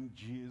 That same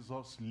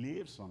Jesus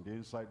lives on the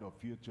inside of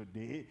you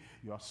today.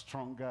 You are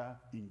stronger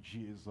in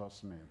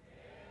Jesus' name.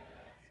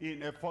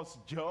 In 1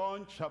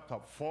 John chapter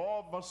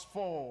 4 verse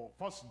 4.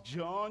 1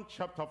 John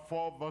chapter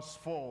 4 verse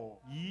 4.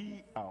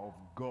 Ye are of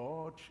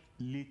God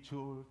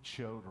little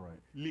children.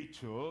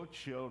 Little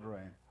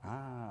children.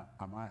 I'm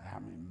a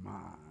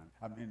man.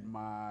 I'm in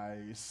my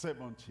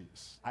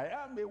 70s. I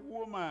am a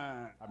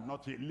woman. I'm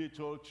not a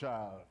little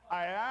child.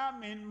 I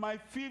am in my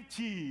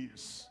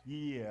 50s.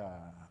 Ye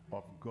are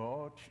of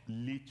God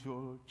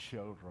little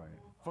children.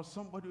 For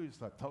somebody who is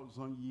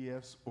 1,000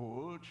 years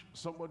old,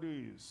 somebody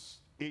who is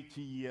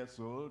 80 years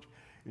old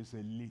is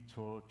a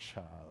little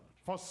child.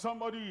 For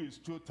somebody who is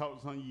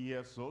 2,000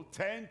 years old,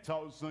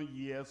 10,000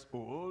 years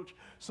old,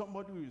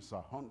 somebody who is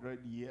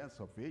 100 years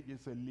of age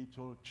is a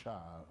little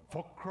child.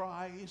 For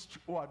Christ,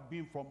 who had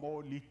been from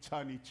all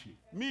eternity,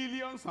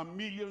 millions and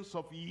millions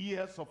of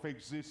years of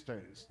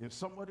existence, if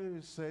somebody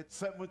is said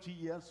 70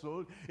 years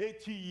old,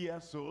 80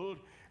 years old,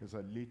 is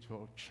a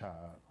little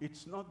child.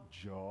 It's not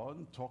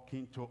John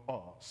talking to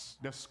us.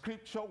 The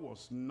scripture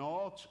was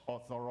not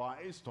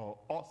authorized or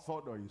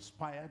authored or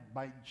inspired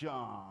by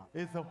John.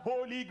 It's the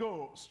Holy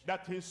Ghost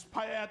that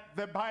inspired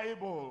the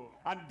Bible.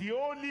 And the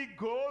Holy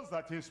Ghost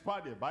that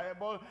inspired the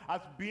Bible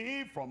has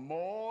been from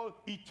all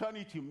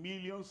eternity,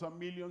 millions and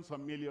millions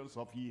and millions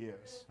of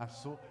years. And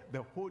so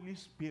the Holy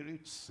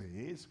Spirit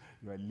says,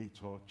 you're a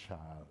little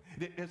child.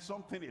 There's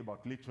something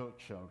about little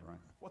children.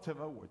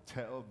 Whatever we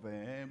tell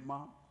them,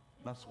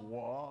 that's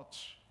what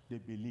they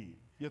believe.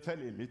 You tell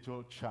a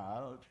little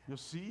child, you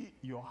see,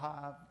 you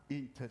have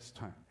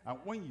intestine. And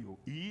when you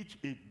eat,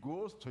 it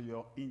goes to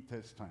your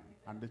intestine.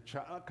 And the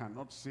child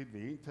cannot see the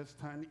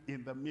intestine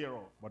in the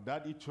mirror. But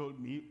Daddy told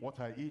me what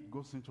I eat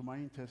goes into my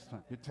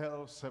intestine. You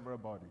tell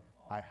everybody,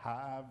 I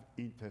have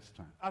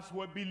intestine. As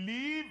we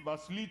believe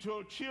as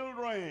little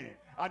children,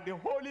 and the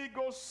Holy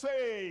Ghost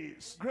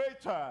says,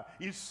 greater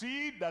is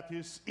he that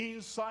is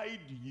inside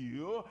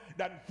you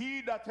than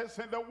he that is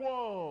in the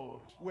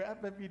world. We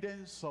have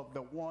evidence of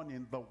the one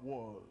in the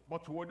world,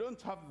 but we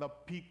don't have the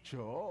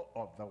picture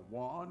of the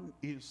one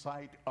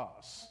inside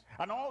us.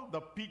 And all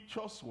the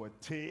pictures we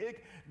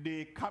take,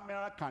 the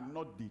camera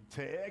cannot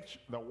detect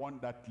the one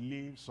that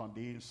lives on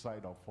the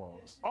inside of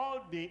us.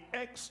 All the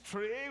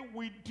x-ray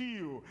we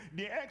do,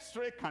 the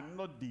x-ray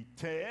cannot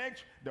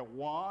detect the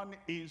one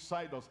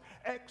inside us.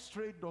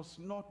 X-ray does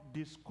not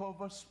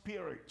discover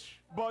spirit.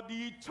 But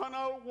the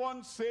eternal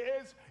one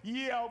says,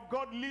 ye are of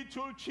God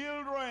little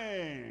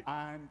children,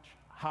 and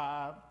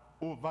have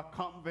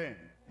overcome them.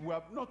 We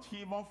have not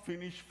even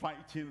finished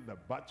fighting the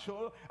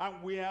battle,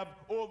 and we have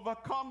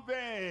overcome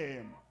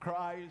them.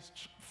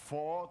 Christ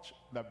fought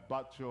the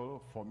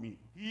battle for me.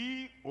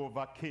 He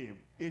overcame.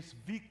 His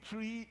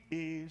victory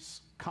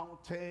is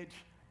counted.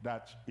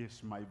 That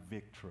is my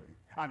victory.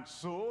 And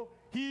so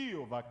he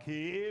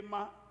overcame.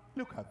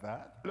 Look at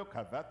that. Look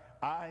at that.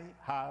 I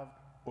have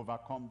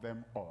overcome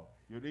them all.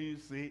 You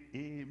didn't say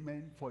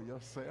amen for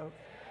yourself?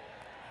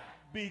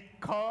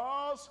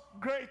 Because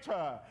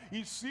greater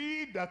is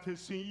he that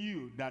is in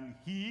you than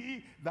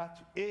he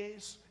that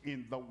is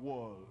in the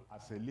world.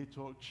 As a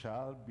little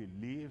child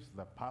believes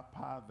the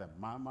papa, the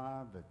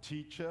mama, the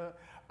teacher,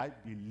 I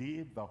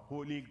believe the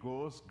Holy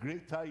Ghost.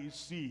 Greater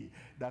is he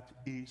that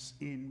is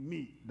in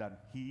me than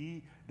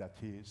he that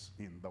is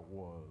in the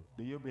world.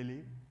 Do you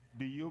believe?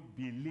 Do you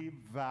believe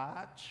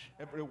that?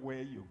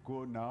 Everywhere you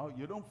go now,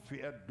 you don't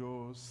fear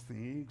those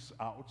things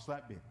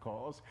outside,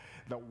 because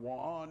the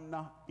one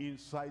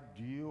inside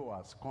you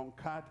has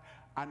conquered,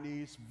 and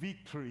his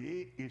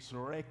victory is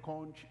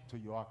reckoned to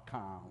your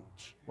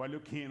account. We're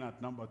looking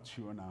at number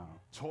 2 now.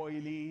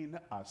 Toiling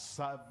as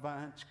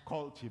servant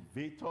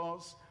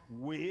cultivators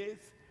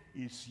with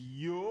his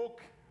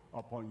yoke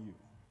upon you.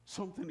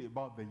 Something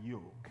about the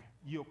yoke.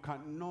 You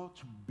cannot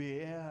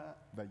bear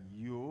the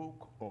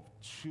yoke of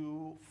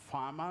 2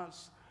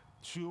 farmers,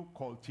 2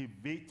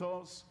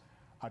 cultivators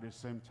at the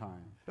same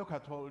time. Look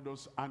at all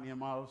those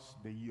animals,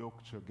 they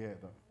yoke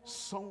together.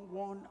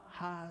 Someone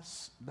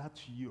has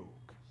that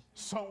yoke.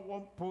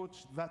 Someone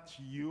puts that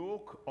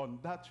yoke on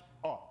that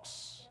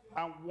ox.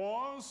 And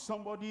once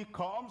somebody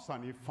comes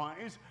and he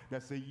finds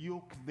there's a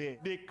yoke there,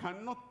 they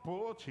cannot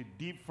put a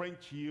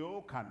different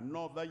yoke,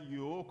 another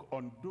yoke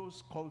on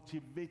those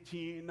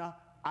cultivating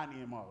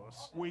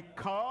animals. We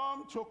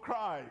come to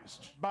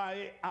Christ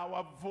by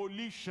our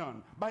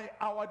volition, by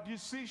our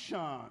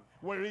decision.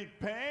 We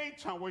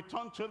repent and we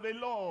turn to the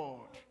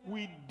Lord.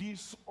 We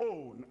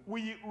disown,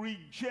 we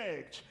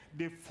reject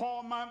the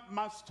former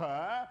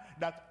master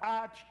that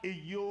had a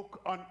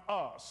yoke on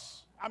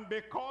us. And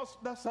because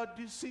that's a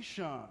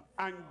decision,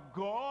 and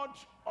God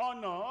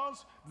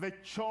honors the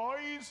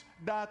choice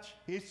that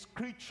his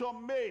creature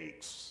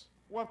makes.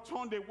 We've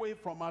turned away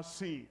from our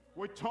sin.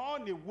 We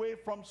turn away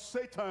from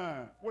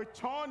Satan. We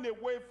turn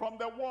away from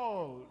the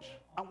world.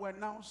 And we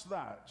announce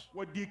that.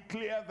 We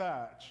declare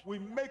that. We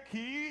make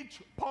it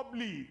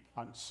public.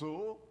 And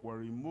so we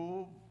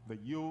remove the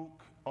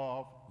yoke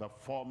of the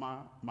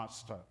former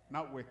master.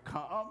 Now we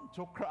come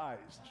to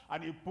Christ,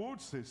 and he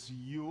puts his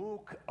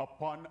yoke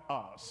upon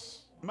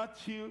us.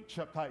 Matthew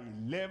chapter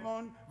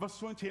 11, verse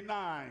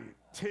 29.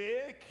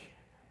 Take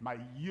my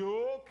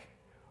yoke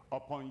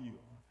upon you.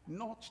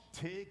 Not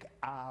take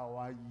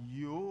our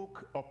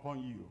yoke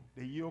upon you.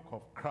 The yoke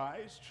of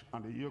Christ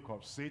and the yoke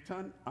of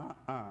Satan.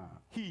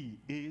 He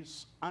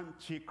is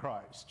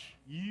Antichrist.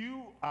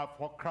 You are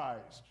for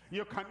Christ.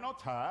 You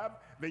cannot have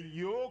the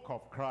yoke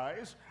of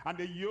Christ and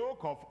the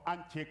yoke of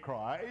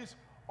Antichrist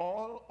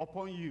all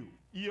upon you.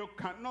 You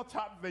cannot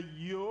have the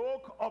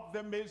yoke of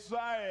the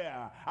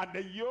Messiah and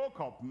the yoke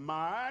of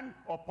man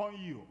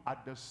upon you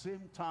at the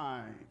same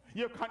time.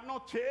 You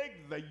cannot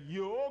take the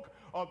yoke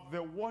of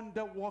the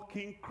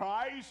wonder-working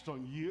Christ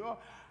on you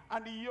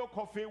and the yoke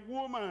of a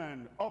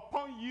woman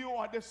upon you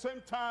at the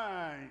same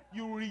time.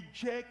 You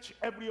reject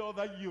every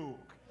other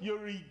yoke. You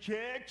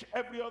reject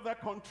every other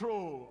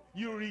control.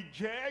 You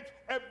reject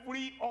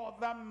every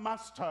other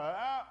master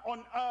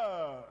on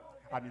earth.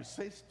 And he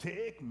says,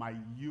 take my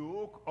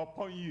yoke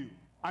upon you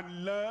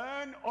and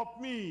learn of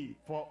me,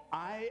 for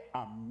I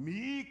am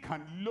meek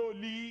and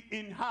lowly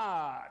in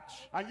heart,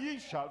 and ye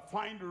shall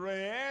find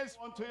rest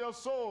unto your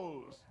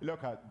souls.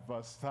 Look at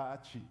verse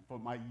 30. For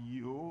my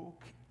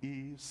yoke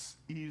is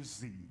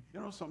easy. You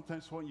know,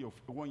 sometimes when you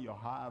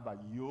have a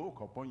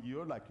yoke upon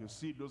you, like you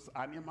see those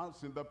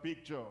animals in the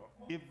picture,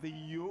 if the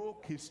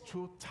yoke is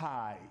too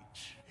tight,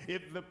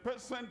 if the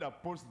person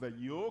that puts the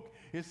yoke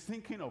is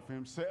thinking of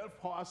himself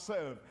or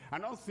herself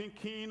and not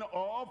thinking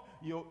of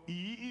your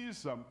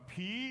ease and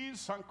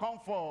peace and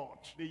comfort,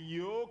 the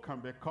yoke can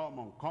become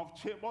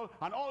uncomfortable,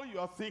 and all you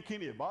are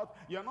thinking about,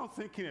 you're not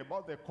thinking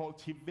about the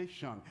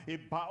cultivation,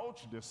 about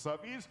the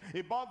service,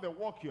 about the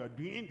work you are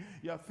doing.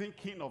 You're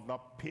thinking of the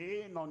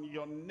pain on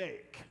your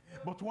neck.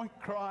 But when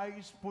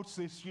Christ puts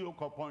his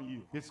yoke upon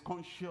you, he's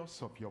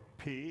conscious of your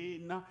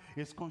pain,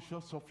 he's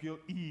conscious of your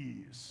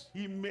ease.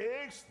 He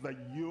makes the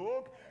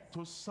yoke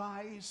to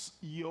size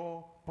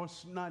your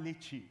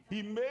personality.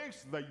 He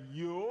makes the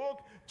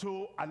yoke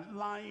to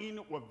align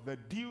with the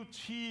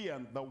duty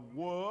and the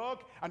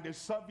work and the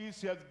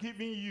service he has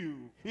given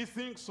you. He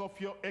thinks of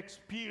your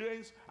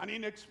experience and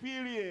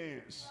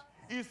inexperience.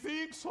 He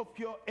thinks of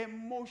your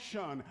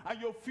emotion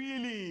and your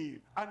feeling.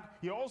 And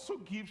he also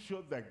gives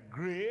you the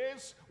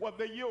grace with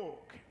the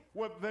yoke,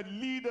 with the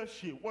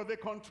leadership, with the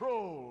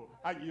control.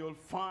 And you'll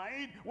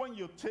find when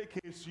you take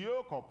his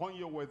yoke upon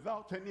you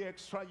without any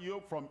extra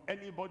yoke from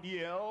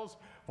anybody else,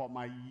 for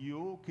my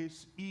yoke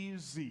is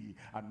easy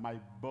and my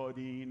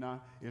burden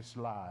is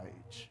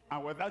light.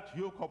 And with that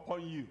yoke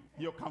upon you,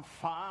 you can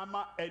farm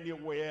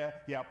anywhere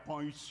he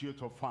appoints you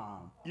to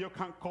farm. You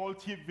can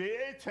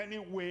cultivate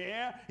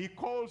anywhere he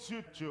calls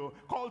you to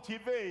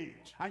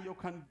cultivate. And you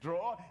can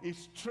draw a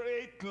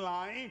straight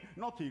line,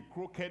 not a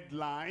crooked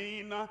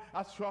line,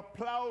 as you are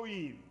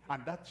plowing.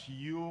 And that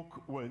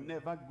yoke will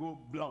never go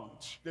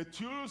blunt. The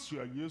tools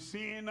you are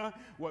using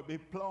will be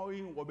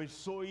plowing, will be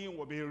sowing,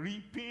 will be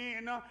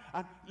reaping,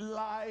 and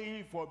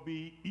life will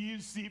be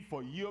easy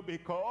for you,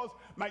 because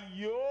my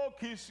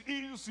yoke is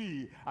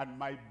easy and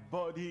my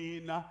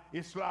burden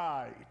is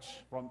light.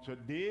 From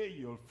today,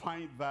 you'll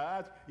find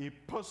that a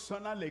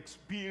personal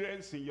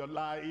experience in your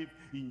life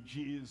in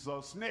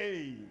Jesus'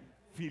 name.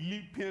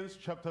 Philippians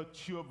chapter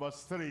 2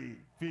 verse 3.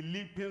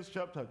 Philippians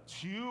chapter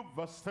 2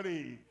 verse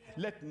 3.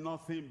 Let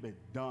nothing be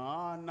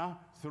done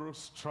through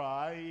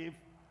strife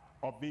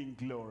or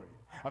vainglory.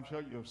 I'm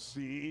sure you've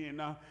seen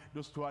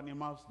those two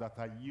animals that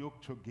are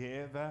yoked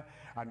together,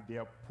 and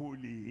they're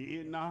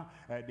pulling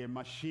the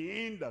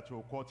machine that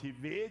will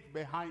cultivate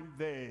behind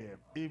them.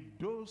 If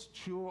those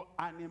two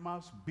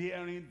animals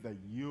bearing the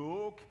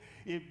yoke,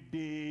 if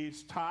they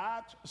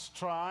start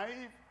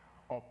strife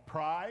or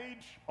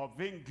pride or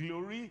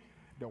vainglory,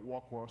 the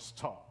work will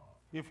stop.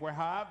 If we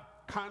have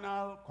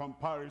carnal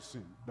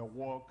comparison, the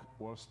work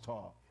will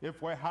stop.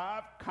 If we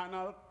have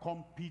carnal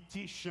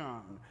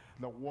competition,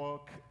 the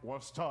work will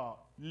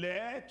stop.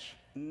 Let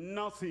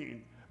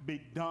nothing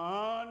be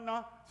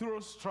done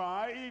through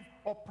strife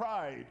or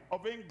pride or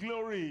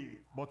vainglory,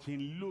 but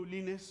in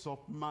lowliness of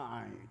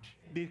mind.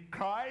 The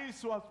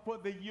Christ who has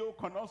put the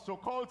yoke on us to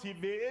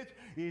cultivate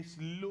is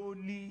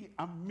lowly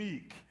and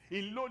meek.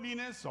 In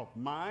lowliness of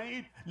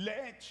mind,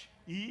 let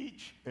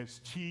each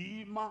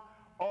esteem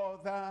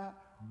other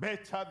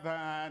better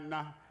than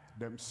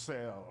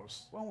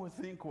themselves. When we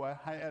think we're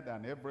higher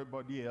than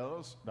everybody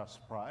else, that's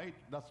pride,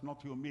 that's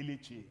not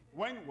humility.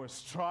 When we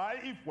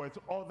strive with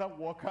other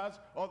workers,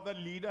 other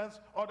leaders,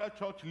 other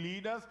church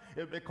leaders,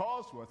 it's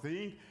because we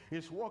think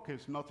his work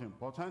is not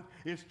important,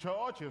 his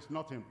church is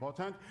not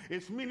important,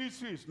 his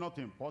ministry is not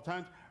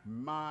important,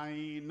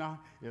 mine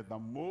is the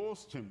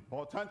most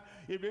important.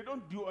 If they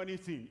don't do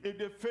anything, if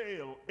they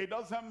fail, it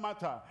doesn't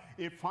matter.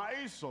 If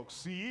I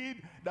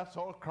succeed, that's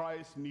all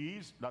Christ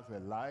needs. That's a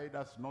lie,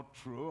 that's not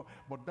true,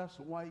 but that's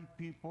why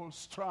people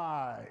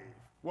strive.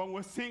 When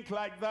we think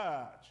like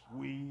that,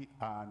 we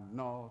are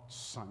not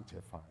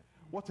sanctified.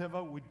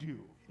 Whatever we do,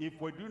 if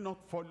we do not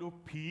follow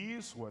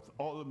peace with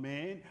all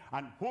men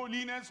and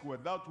holiness,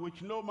 without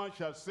which no man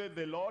shall save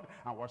the Lord,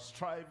 and we're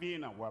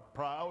striving and we're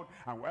proud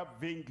and we're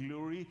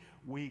vainglory,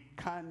 we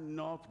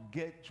cannot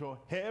get to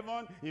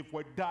heaven if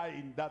we die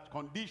in that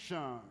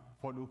condition.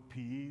 Follow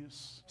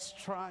peace.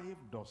 Strife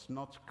does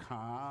not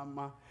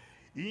come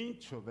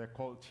into the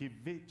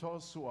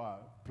cultivators who are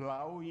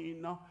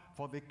plowing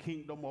for the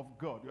kingdom of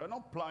God. You are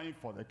not plowing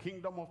for the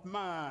kingdom of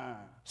man.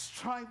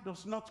 Strife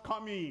does not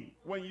come in.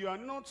 When you are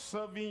not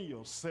serving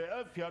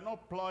yourself, you are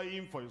not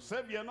plowing for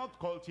yourself, you are not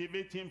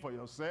cultivating for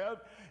yourself,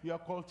 you are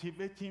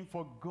cultivating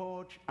for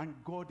God and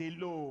God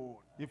alone.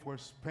 If we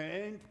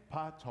spend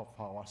part of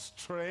our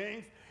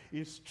strength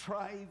in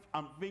strife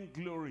and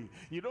vainglory,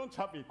 you don't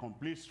have a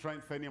complete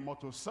strength anymore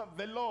to serve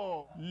the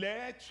Lord.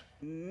 Let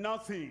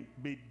nothing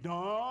be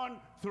done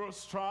through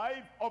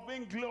strife or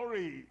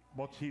vainglory,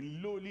 but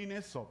in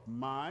lowliness of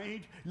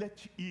mind,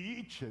 let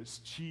each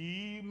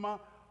esteem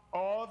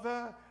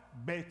other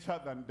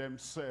better than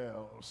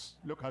themselves.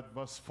 Look at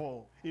verse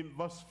 4. In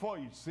verse 4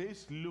 it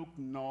says, look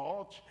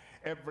not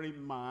every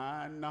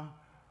man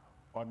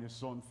on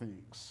his own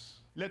things.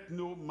 Let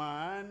no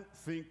man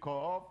think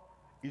of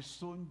his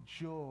own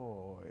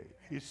joy,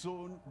 his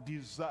own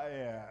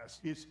desires,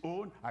 his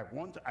own, I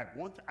want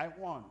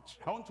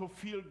to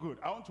feel good,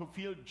 I want to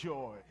feel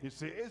joy. He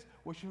says,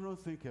 we shouldn't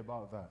think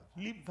about that.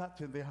 Leave that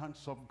in the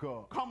hands of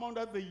God. Come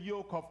under the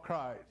yoke of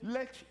Christ.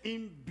 Let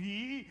him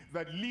be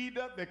the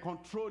leader, the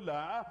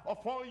controller of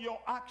all your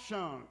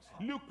actions.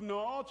 Look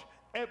not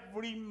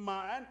every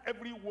man,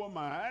 every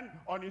woman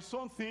on his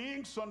own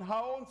things, on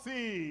her own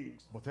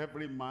things, but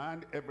every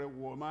man, every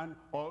woman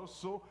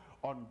also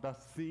on the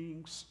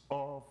things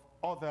of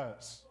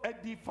others.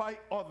 Edify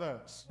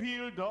others,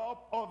 build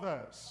up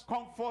others,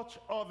 comfort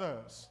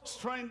others,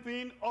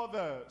 strengthen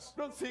others.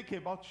 Don't think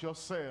about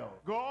yourself.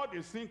 God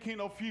is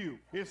thinking of you.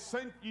 He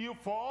sent you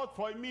forth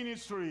for a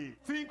ministry.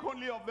 Think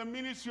only of the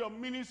ministry of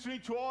ministry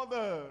to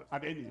others.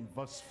 And then in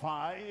verse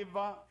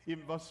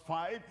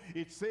 5,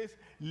 it says,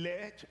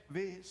 let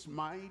this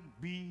mind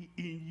be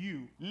in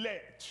you.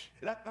 Let,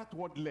 that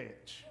word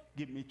let,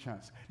 give me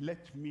chance.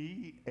 Let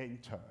me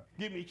enter.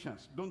 Give me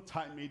chance. Don't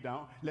tie me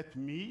down. Let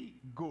me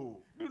go.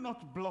 Do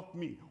not block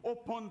me.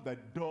 Open the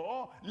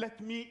door.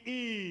 Let me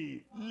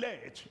in.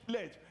 Let.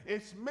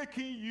 It's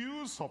making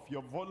use of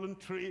your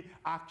voluntary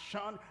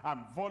action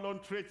and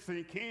voluntary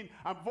thinking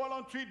and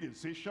voluntary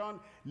decision.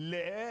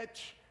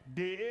 Let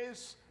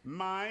this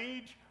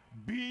mind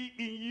be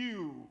in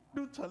you.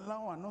 Don't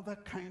allow another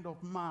kind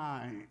of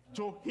mind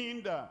to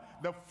hinder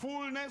the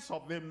fullness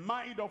of the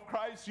mind of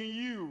Christ in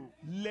you.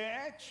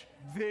 Let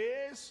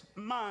this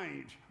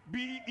mind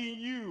be in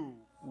you,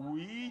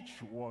 which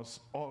was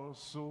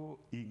also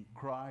in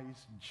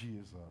Christ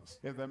Jesus.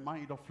 Is the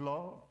mind of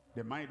love,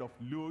 the mind of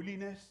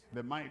lowliness,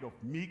 the mind of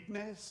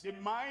meekness, the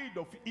mind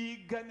of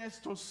eagerness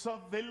to serve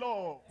the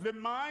Lord, the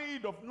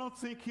mind of not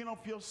thinking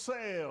of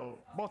yourself,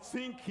 but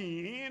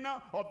thinking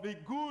of the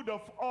good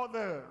of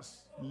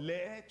others.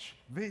 Let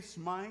this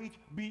mind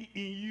be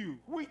in you,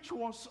 which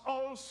was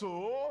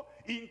also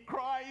in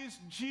Christ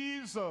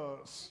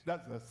Jesus.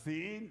 That's the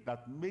thing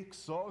that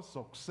makes us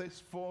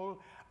successful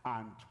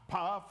and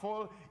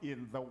powerful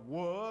in the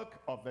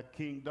work of the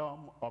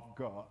kingdom of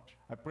God.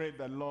 I pray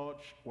the Lord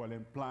will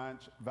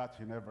implant that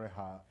in every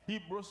heart.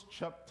 Hebrews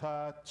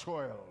chapter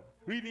 12,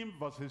 reading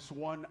verses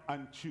 1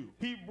 and 2.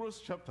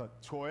 Hebrews chapter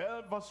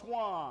 12, verse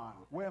 1.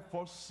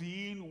 Wherefore,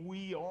 seeing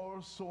we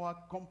also are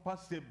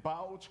compassed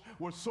about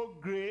with so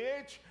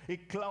great a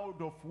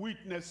cloud of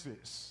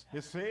witnesses.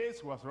 It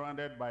says was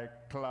surrounded by a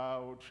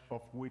cloud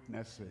of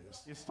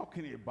witnesses. It's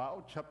talking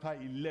about chapter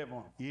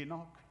 11.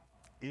 Enoch,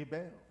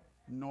 Abel,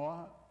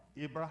 Noah,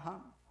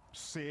 Abraham,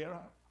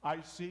 Sarah,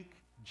 Isaac,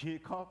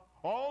 Jacob,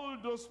 all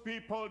those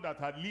people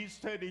that are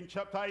listed in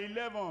chapter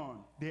 11,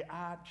 they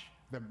had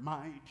the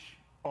mind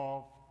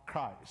of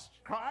Christ.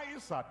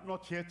 Christ had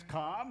not yet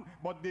come,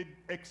 but they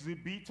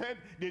exhibited,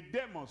 they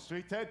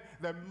demonstrated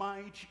the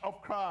might of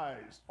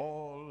Christ,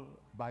 all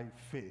by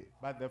faith,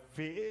 by the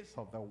faith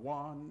of the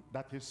one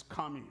that is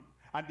coming.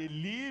 And they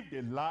lived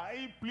a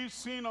life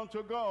pleasing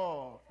unto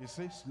God. He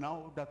says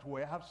now that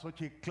we have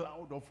such a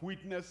cloud of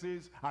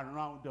witnesses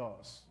around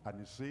us.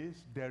 And he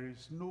says there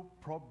is no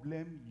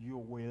problem you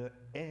will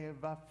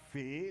ever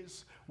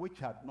face which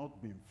had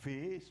not been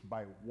faced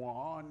by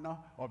one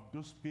of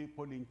those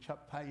people in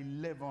chapter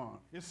 11.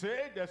 He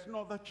said there's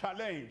no other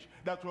challenge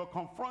that will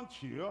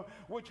confront you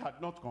which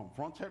had not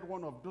confronted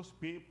one of those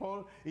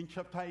people in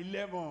chapter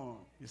 11.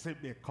 He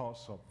said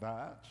because of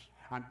that,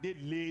 and they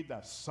laid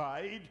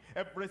aside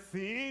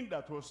everything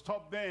that will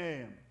stop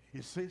them.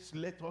 He says,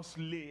 let us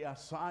lay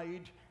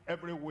aside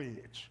every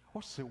weight.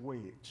 What's a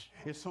weight?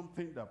 It's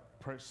something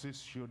that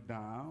presses you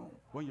down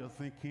when you're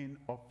thinking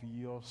of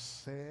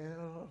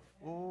yourself.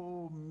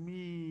 Oh,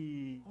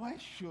 me. Why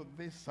should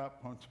this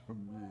happen to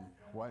me?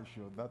 Why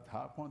should that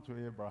happen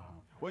to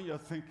Abraham? When you're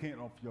thinking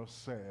of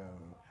yourself,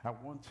 I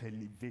want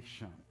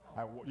elevation.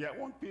 I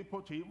want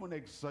people to even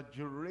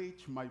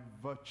exaggerate my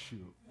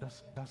virtue.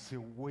 That's a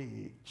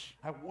wage.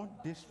 I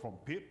want this from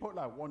people.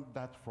 I want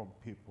that from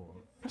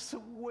people. That's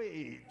a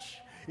wage.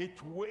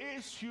 It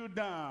weighs you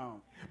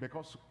down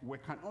because we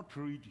cannot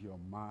read your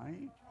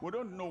mind. We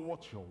don't know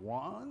what you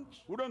want.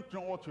 We don't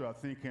know what you are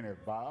thinking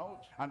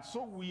about. And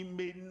so we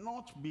may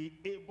not be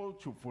able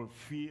to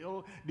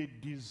fulfill the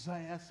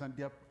desires and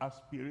the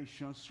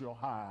aspirations you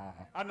have.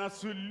 And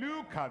as you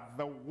look at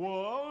the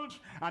world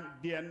and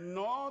they are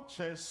not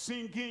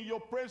singing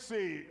your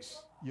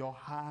praises, your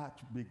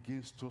heart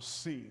begins to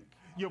sink.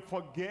 You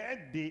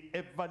forget the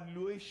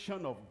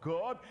evaluation of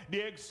God,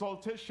 the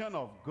exaltation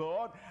of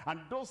God,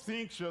 and those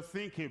things you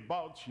think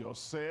about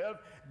yourself,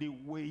 they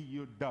weigh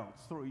you down.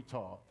 Throw it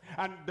off.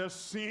 And the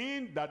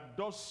sin that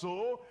does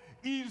so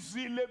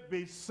easily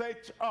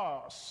beset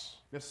us.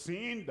 The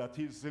sin that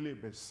easily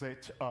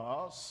beset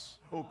us.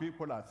 Oh,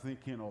 people are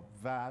thinking of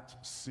that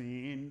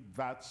sin,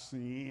 that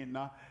sin,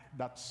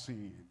 that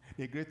sin.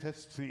 The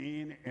greatest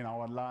sin in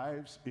our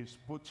lives is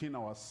putting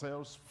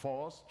ourselves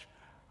first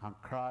and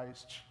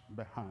Christ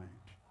behind.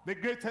 The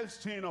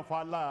greatest sin of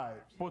our lives,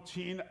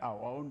 putting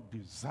our own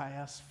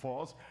desires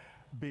first.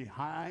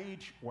 Behind,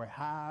 we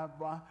have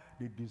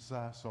the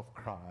desires of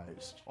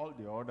Christ. All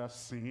the other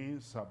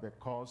sins are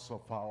because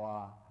of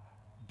our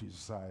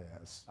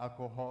desires.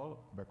 Alcohol,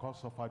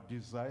 because of our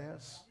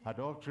desires.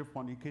 Adultery,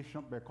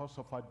 fornication, because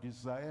of our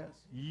desires.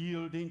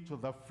 Yielding to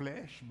the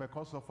flesh,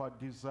 because of our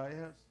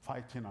desires.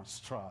 Fighting and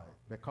strife,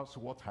 because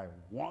what I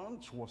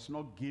want was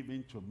not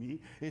given to me.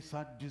 It's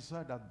our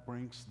desire that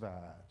brings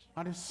that.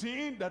 And the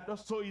sin that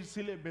does so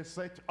easily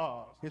beset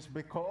us is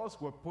because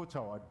we put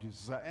our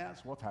desires,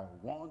 what I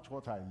want,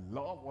 what I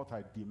love, what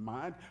I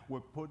demand, we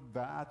put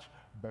that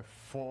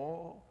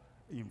before,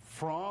 in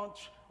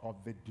front of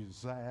the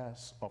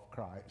desires of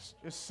Christ.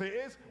 It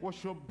says we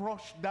should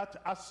brush that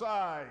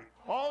aside.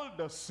 All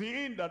the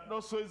sin that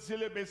not so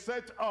easily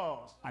beset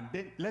us. And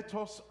then let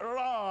us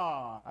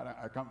run. And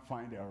I can't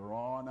find a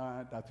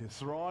runner that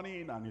is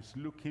running and is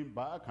looking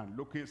back and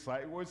looking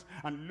sideways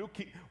and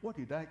looking, what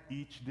did I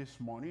eat this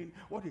morning?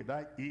 What did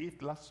I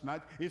eat last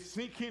night? He's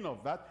thinking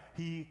of that.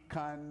 He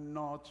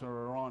cannot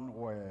run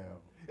well.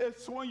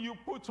 It's when you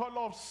put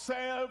all of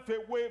self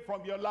away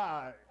from your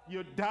life.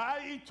 You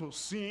die to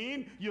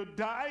sin, you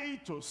die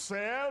to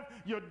self,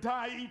 you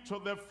die to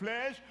the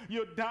flesh,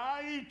 you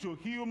die to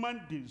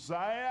human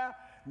desire.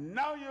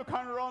 Now you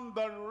can run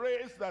the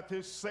race that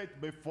is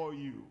set before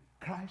you.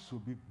 Christ will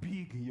be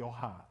big in your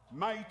heart,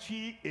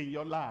 mighty in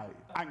your life,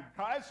 and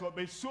Christ will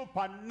be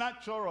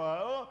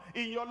supernatural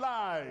in your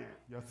life.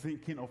 You're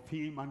thinking of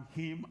him and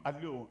him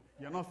alone.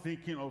 You're not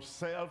thinking of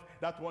self.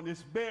 That one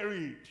is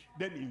buried.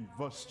 Then in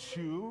verse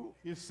 2,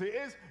 it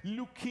says,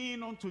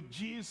 looking unto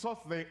Jesus,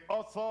 the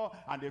author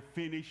and the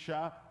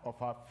finisher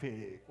of our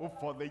faith, who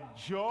for the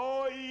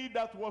joy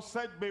that was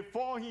set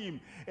before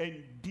him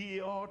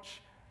endured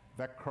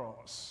the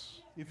cross.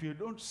 If you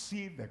don't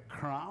see the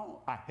crown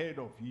ahead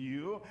of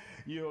you,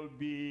 you'll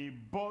be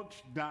bogged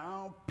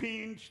down,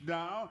 pinched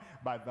down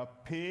by the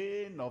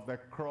pain of the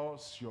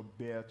cross you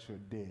bear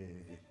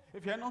today.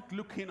 If you're not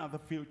looking at the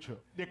future,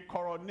 the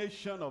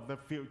coronation of the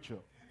future,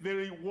 the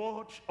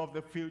reward of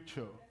the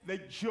future, the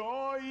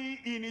joy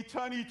in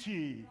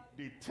eternity,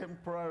 the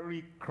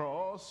temporary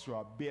cross you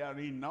are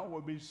bearing now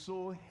will be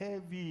so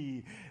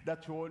heavy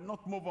that you will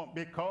not move on,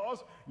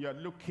 because you are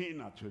looking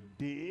at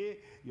today,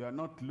 you are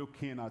not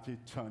looking at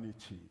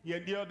eternity. You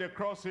endure the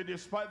cross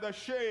despite the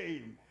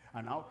shame,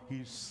 and now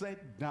he's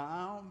set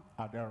down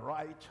at the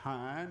right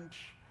hand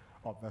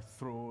of the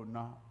throne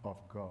of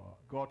God.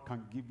 God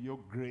can give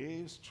you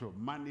grace to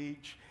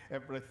manage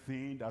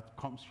everything that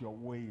comes your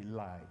way in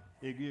life.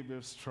 He'll give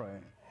you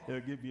strength.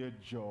 He'll give you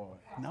joy.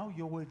 Now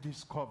you will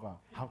discover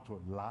how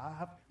to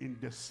laugh in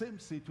the same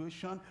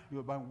situation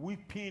you've been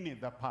weeping in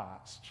the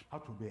past. How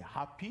to be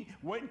happy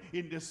when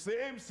in the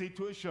same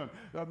situation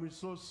you have been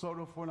so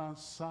sorrowful and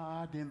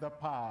sad in the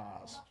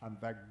past. And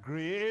the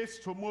grace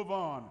to move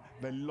on,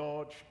 the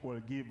Lord will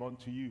give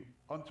unto you.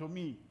 Unto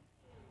me.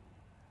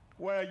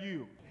 Where are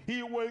you?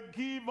 He will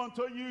give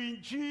unto you in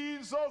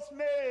Jesus'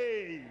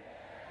 name.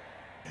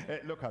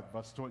 Look at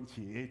verse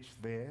 28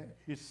 there.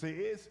 It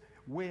says,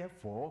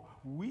 wherefore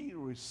we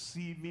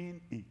receiving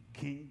a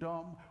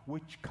kingdom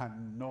which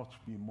cannot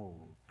be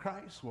moved.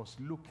 Christ was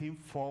looking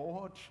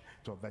forward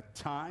to the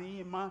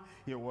time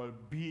he will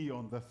be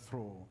on the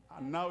throne.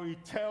 And now he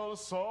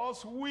tells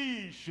us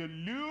we should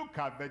look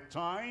at the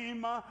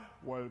time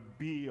will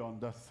be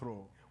on the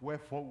throne.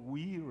 Wherefore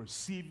we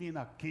receiving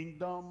a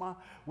kingdom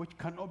which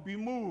cannot be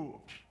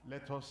moved.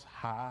 Let us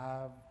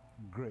have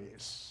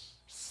grace,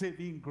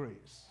 saving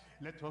grace.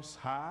 Let us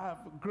have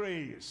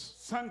grace,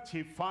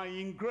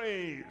 sanctifying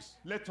grace.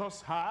 Let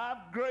us have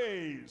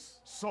grace,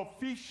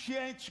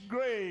 sufficient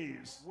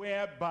grace,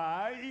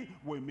 whereby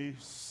we may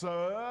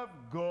serve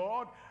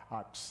God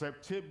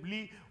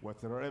acceptably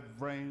with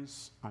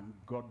reverence and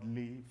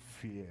godly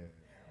fear.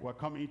 We're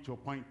coming to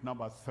point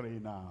number 3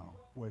 now.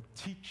 We're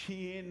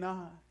teaching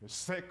the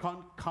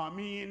second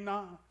coming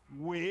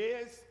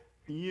with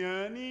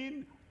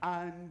yearning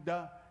and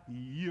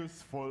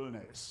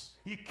youthfulness.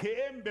 He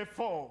came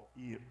before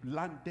he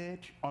landed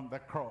on the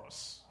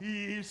cross.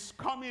 He is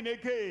coming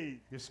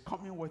again. He's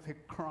coming with a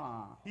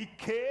crown. He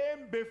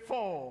came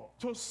before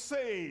to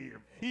save.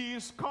 He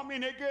is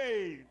coming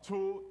again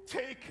to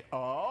take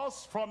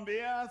us from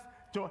the earth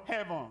to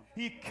heaven.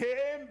 He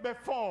came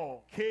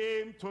before,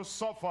 came to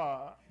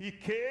suffer. He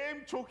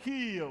came to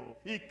heal.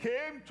 He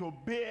came to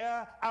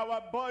bear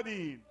our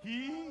burden.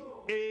 He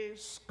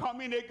is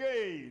coming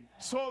again,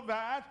 so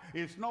that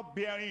he's not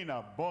bearing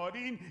a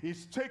burden,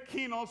 he's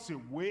taking us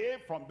away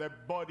from the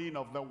burden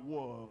of the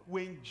world.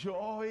 We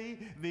enjoy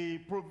the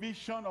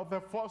provision of the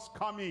first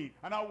coming,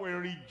 and now we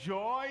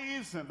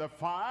rejoice in the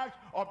fact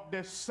of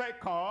the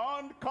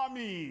second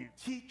coming.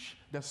 Teach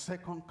the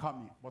second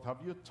coming. But have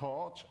you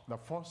taught the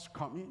first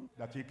coming,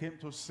 that he came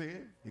to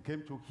save, he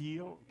came to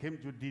heal, he came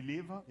to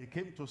deliver, he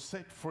came to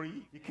set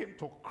free, he came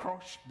to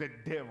crush the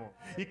devil,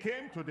 he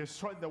came to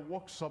destroy the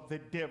works of the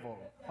devil?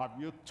 Have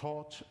you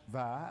taught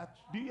that?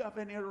 Do you have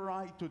any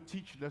right to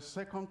teach the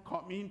second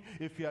coming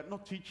if you are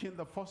not teaching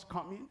the first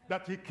coming?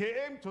 That he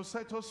came to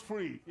set us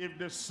free. If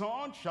the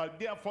Son shall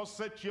therefore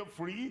set you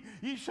free,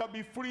 ye shall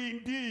be free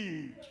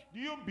indeed. Do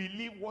you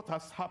believe what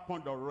has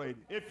happened already?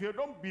 If you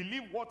don't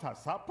believe what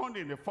has happened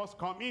in the first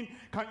coming,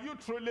 can you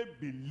truly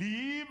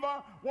believe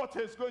what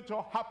is going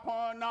to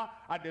happen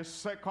at the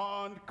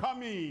second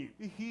coming?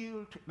 He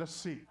healed the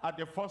sick at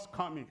the first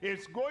coming.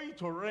 He's going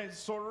to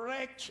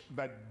resurrect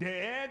the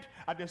dead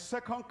at the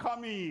second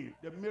coming.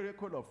 The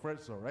miracle of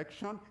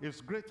resurrection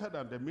is greater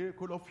than the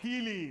miracle of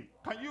healing.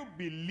 Can you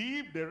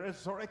believe the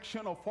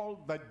resurrection of all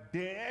the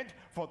dead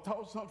for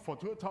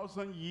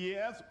 2,000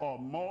 years or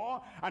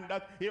more, and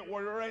that it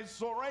will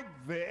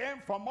resurrect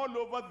them from all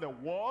over the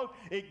world?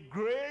 A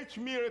great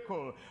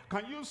miracle.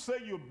 Can you say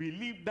you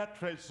believe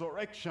that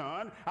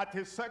resurrection at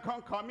his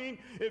second coming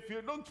if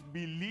you don't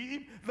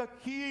believe the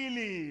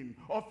healing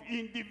of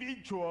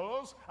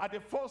individuals at the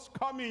first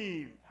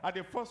coming? At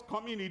the first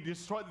coming, he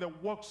destroyed the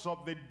works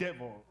of the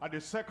devil. At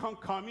the second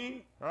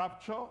coming,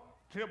 rapture,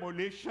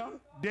 tribulation.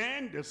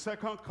 Then the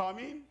second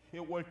coming, he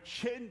will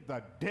chain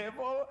the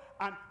devil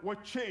and will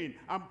chain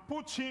and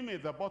put him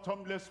in the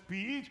bottomless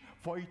pit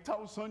for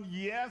 1,000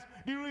 years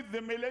during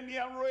the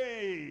millennial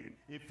reign.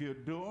 If you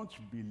don't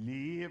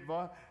believe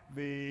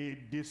the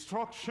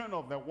destruction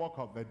of the work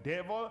of the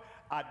devil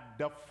at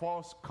the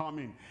first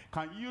coming,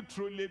 can you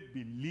truly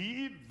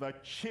believe the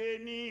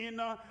chaining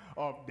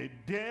of the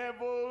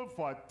devil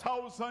for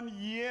 1,000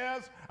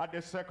 years at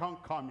the second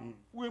coming?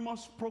 We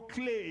must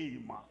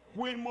proclaim,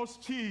 we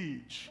must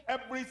teach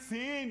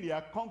everything he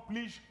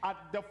accomplished at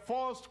the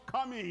first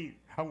coming.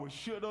 And we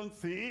shouldn't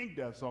think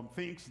there's some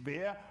things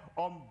there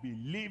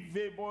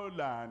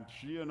unbelievable and,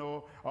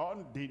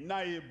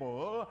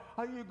 undeniable.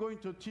 Are you going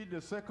to teach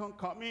the second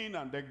coming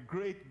and the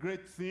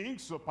great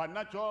things,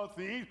 supernatural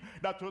things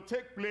that will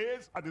take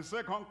place at the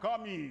second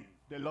coming?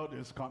 The Lord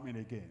is coming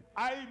again.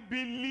 I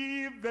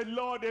believe the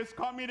Lord is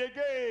coming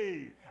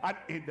again. And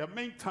in the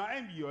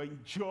meantime, you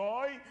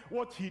enjoy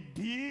what he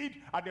did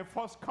at the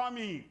first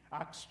coming.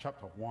 Acts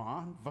chapter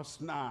 1 verse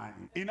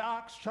 9. In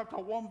Acts chapter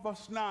 1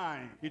 verse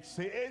 9, it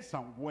says,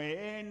 and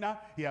when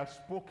he had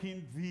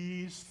spoken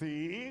these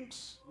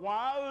things,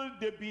 while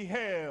they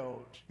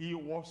beheld, he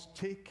was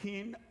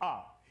taken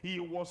up. He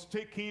was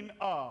taken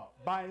up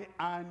by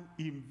an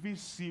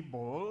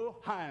invisible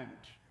hand,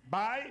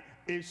 by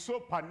a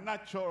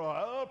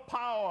supernatural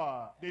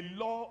power. The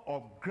law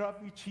of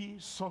gravity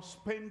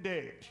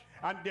suspended,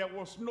 and there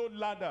was no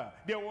ladder,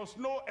 there was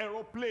no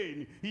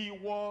aeroplane. He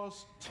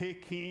was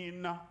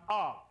taken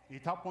up.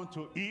 It happened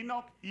to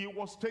Enoch, he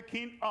was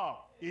taken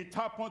up. It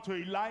happened to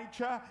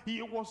Elijah,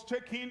 he was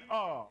taken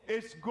up.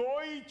 It's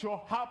going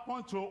to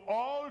happen to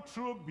all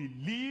true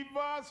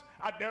believers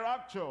at the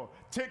rapture.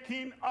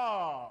 Taken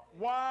up.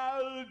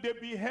 While they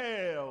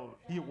beheld,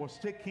 he was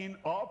taken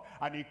up,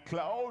 and a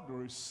cloud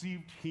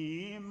received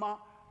him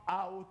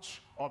out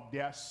of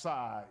their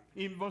sight.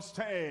 In verse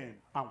 10,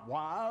 and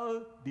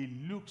while they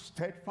looked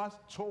steadfast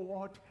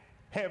toward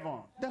heaven,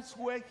 that's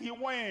where he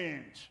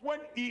went. When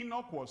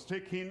Enoch was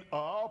taken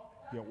up,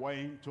 he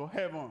went to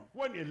heaven.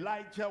 When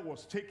Elijah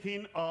was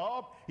taken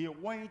up, he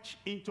went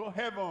into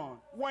heaven.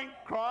 When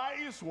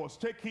Christ was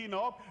taken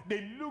up,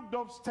 they looked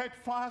up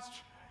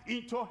steadfast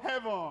into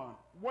heaven.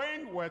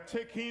 When we're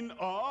taken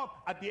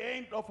up at the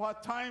end of our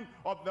time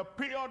of the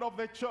period of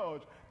the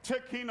church,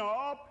 taken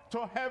up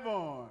to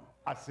heaven.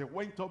 As they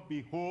went up,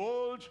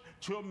 behold,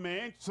 two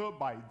men stood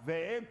by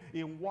them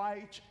in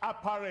white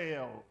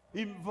apparel.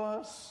 In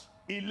verse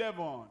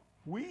 11,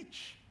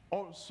 which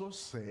also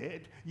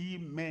said, ye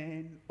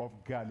men of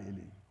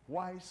Galilee,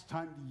 why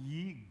stand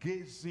ye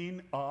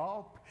gazing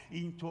up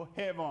into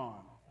heaven?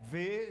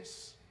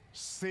 This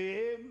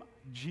same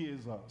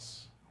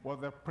Jesus,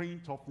 with the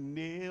print of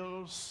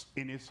nails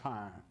in his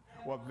hand,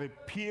 with the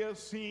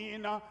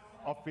piercing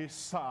of his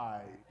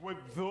side, with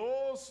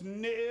those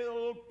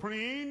nail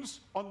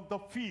prints on the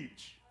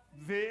feet,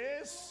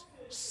 This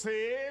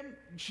same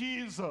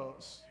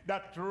Jesus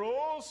that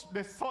rose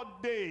the third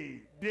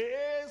day,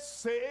 this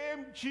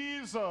same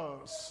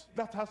Jesus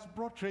that has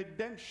brought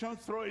redemption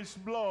through his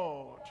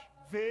blood,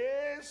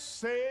 this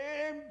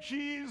same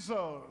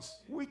Jesus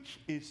which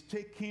is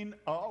taken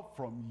up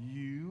from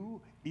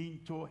you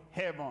into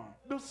heaven.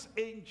 Those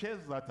angels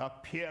that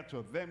appeared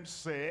to them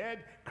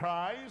said,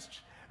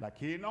 Christ,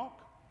 like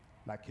Enoch,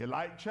 like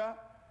Elijah,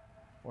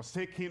 was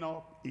taken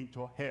up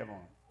into heaven,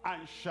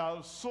 and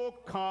shall so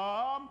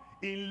come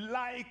in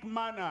like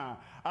manner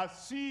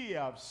as ye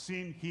have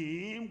seen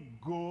him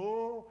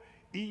go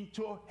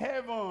into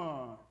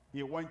heaven.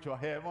 He went to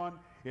heaven,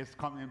 he's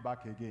coming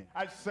back again.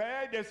 I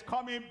said he's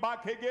coming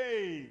back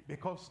again,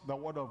 because the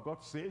word of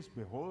God says,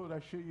 behold,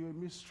 I show you a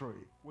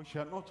mystery. We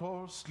shall not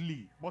all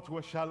sleep, but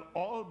we shall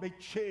all be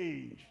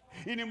changed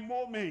in a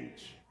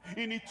moment,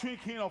 in a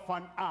twinkling of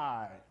an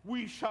eye.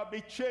 We shall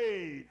be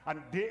changed,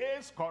 and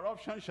this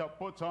corruption shall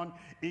put on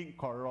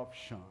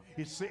incorruption.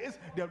 He says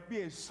there'll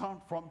be a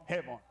sound from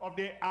heaven of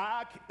the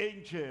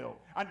archangel,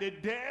 and the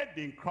dead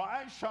in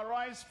Christ shall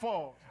rise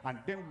forth, and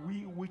then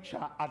we which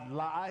are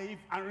alive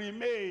and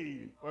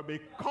remain will be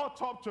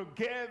caught up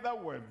together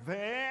with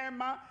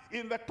them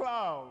in the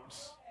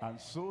clouds, and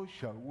so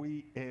shall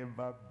we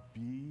ever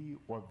be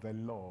with the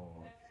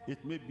Lord.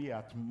 It may be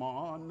at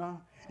morn,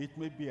 it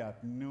may be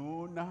at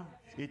noon,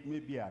 it may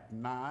be at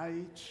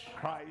night.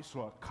 Christ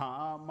will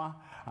come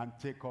and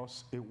take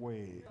us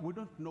away. We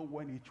don't know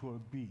when it will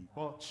be,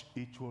 but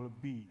it will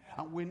be.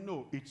 And we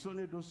know it's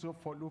only those who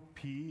follow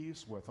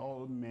peace with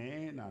all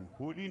men and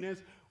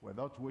holiness,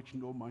 without which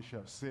no man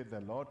shall see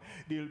the Lord.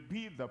 They'll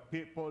be the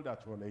people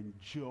that will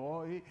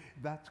enjoy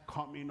that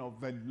coming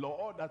of the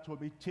Lord, that will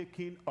be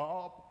taken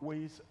up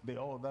with the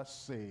other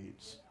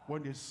saints.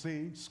 When the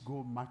saints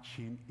go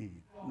marching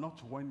in,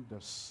 not when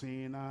the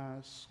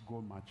sinners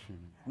go marching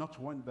in, not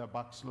when the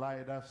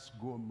backsliders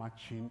go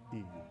marching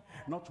in,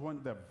 not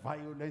when the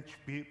violent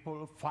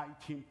people,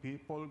 fighting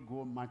people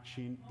go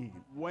marching in.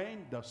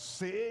 When the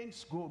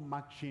saints go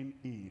marching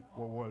in,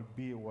 we will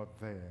be with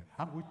them.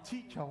 And we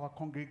teach our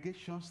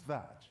congregations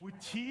that. We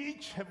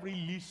teach every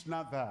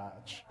listener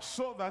that,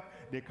 so that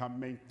they can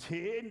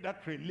maintain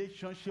that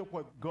relationship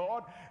with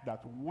God,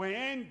 that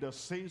when the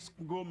saints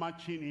go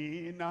marching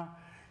in,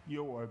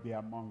 you will be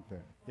among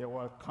them. They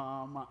will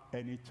come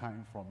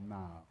anytime from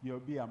now. You'll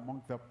be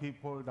among the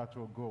people that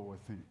will go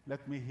with him.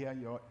 Let me hear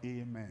your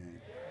amen.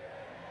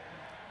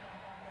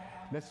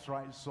 Let's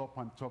rise up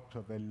and talk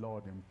to the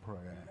Lord in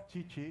prayer.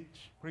 Teach it,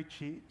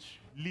 preach it,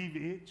 live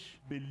it,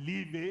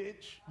 believe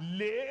it,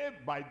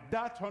 live by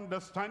that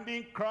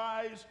understanding.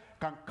 Christ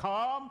can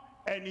come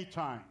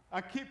anytime,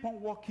 and keep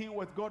on walking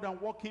with God and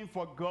walking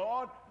for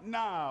God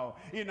now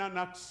in an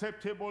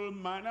acceptable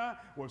manner,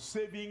 with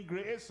saving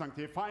grace,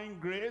 sanctifying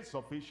grace,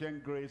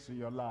 sufficient grace in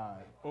your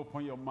life.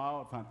 Open your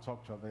mouth and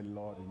talk to the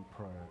Lord in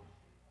prayer.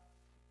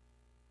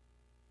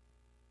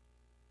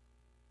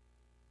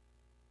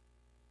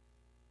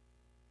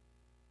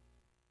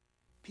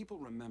 People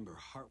remember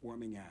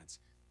heartwarming ads,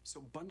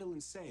 so bundle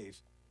and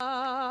save.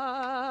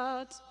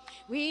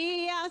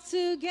 We are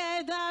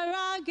together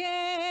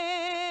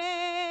again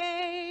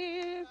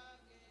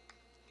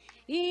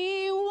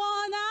in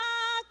one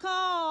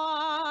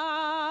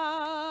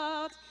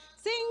accord.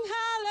 Sing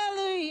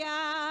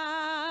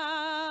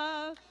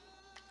hallelujah.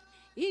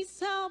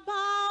 It's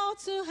about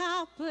to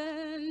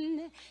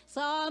happen.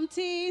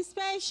 Something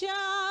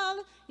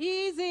special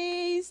is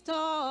in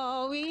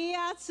store. We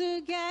are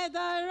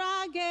together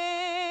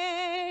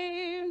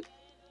again,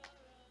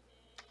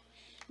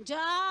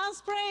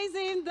 just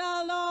praising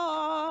the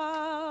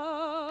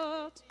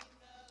Lord.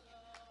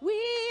 We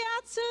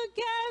are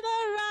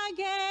together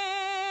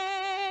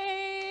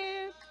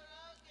again.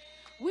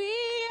 We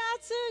are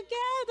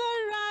together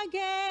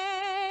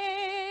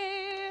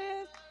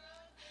again.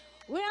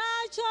 We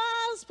are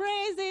just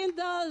praising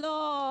the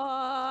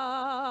Lord.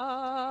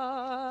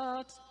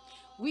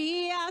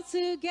 We are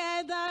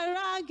together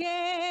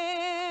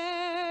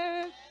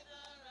again.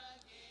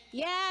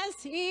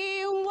 Yes,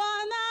 in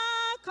one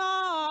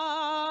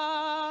accord.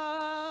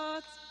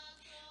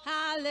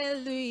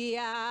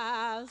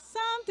 Hallelujah.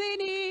 Something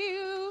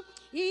new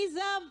is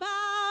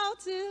about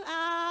to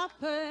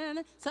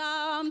happen.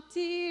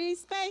 Something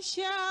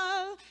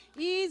special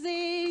is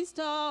in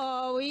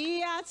store.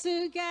 We are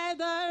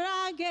together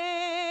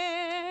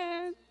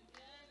again,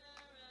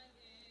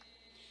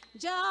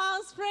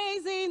 just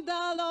praising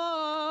the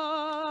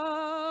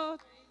Lord.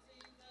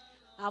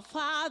 Our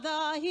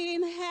Father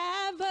in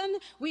heaven,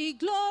 we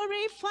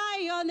glorify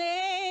your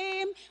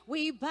name.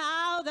 We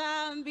bow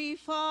down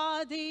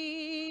before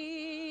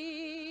thee.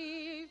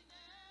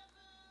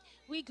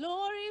 We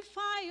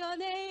glorify your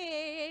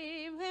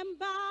name and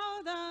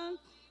bow down.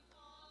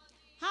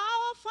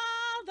 Our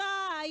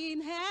Father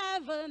in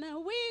heaven,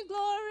 we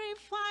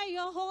glorify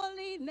your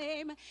holy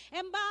name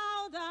and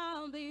bow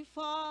down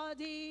before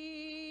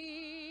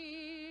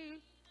thee.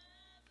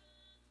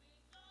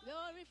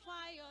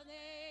 Glorify your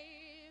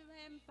name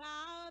and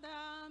bow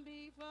down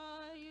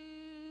before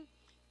you.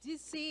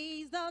 This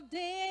is the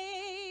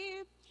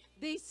day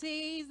This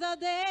is the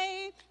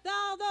day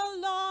that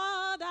the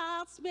Lord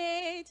has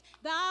made,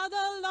 that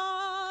the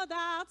Lord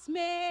has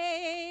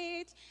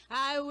made.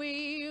 I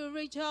will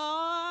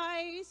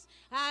rejoice,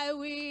 I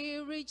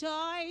will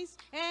rejoice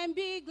and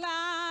be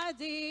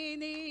glad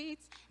in it,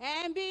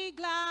 and be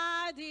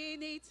glad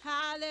in it.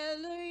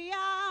 Hallelujah.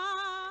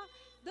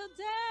 The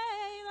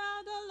day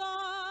that the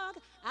Lord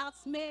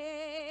has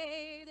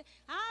made,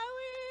 I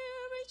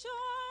will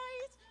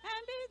rejoice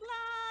and be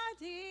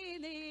glad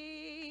in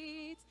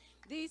it.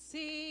 This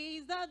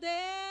is the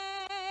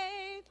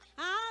day,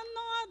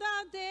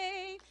 another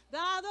day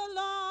that the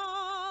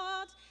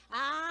Lord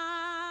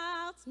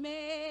has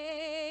made.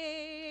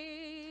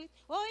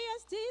 Oh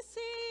yes, this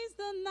is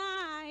the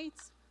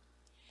night.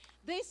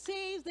 This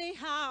is the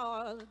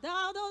hour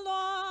that the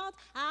Lord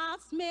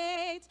has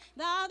made,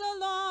 that the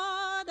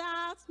Lord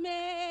has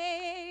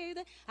made.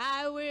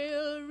 I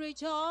will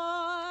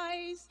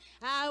rejoice,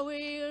 I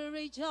will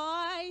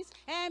rejoice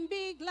and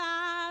be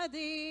glad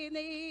in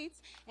it,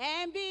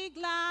 and be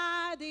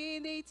glad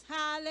in it.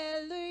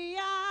 Hallelujah.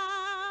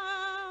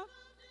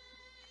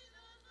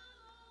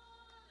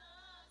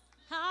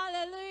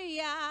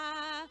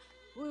 Hallelujah.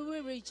 We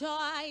will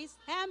rejoice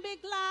and be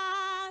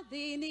glad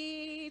in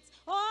it.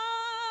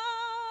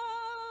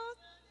 Oh,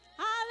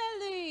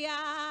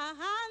 hallelujah.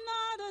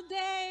 Another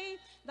day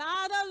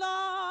that the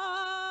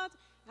Lord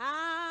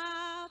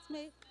has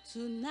made.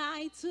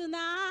 Tonight,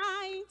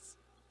 tonight,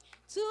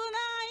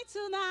 tonight,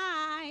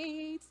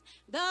 tonight,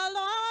 the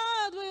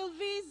Lord will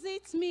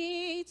visit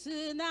me.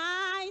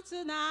 Tonight,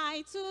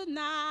 tonight,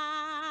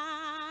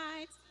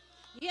 tonight.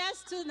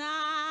 Yes, tonight.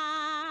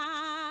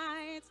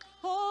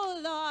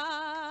 Oh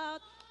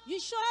Lord, you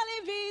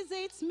surely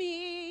visit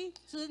me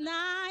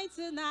tonight,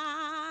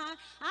 tonight.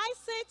 I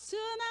say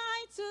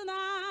tonight,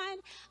 tonight.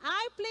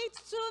 I plead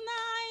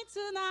tonight,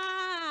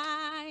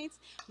 tonight.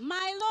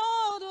 My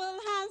Lord will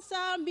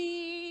answer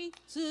me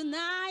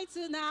tonight,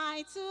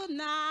 tonight,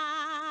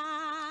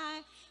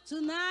 tonight.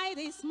 Tonight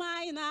is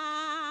my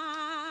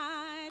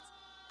night.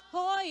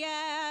 Oh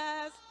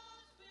yes.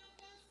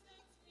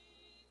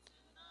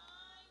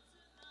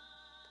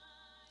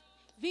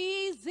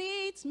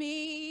 Visit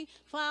me,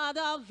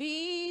 Father,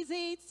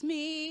 visit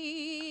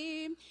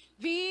me.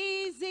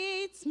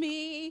 Visit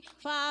me,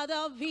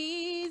 Father,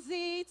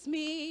 visit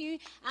me.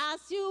 As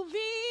you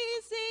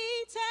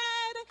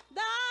visited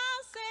the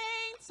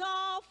saints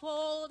of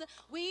old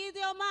with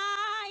your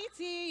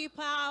mighty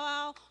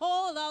power.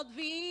 Oh Lord,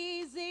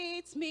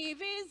 visit me,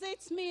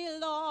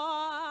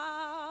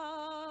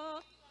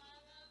 Lord.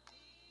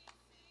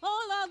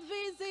 Oh Lord,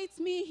 visit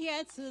me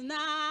here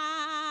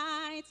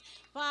tonight.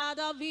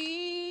 Father,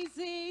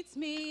 visit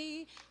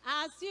me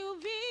as you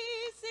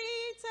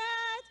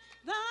visited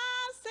the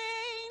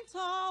saints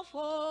of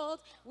old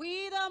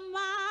with a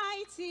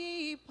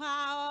mighty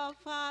power.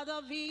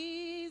 Father,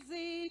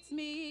 visit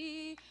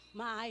me.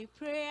 My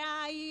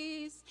prayer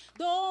is,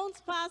 don't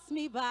pass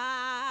me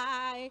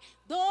by.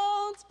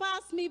 Don't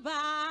pass me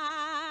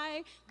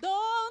by.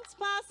 Don't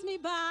pass me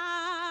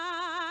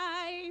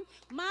by.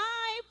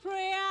 My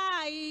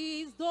prayer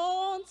is,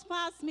 don't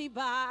pass me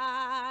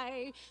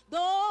by.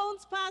 Don't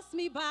pass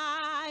me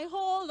by.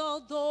 Oh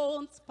Lord,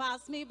 don't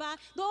pass me by.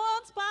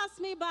 Don't pass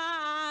me by.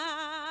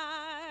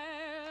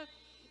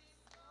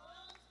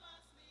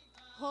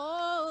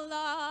 Oh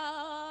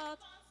Lord,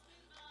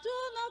 do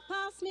not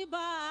pass me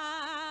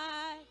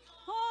by.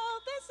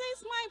 Oh, this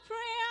is my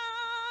prayer,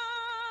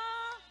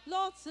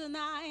 Lord,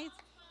 tonight.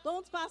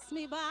 Don't pass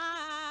me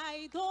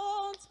by.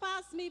 Don't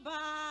pass me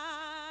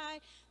by.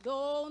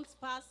 Don't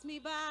pass me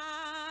by.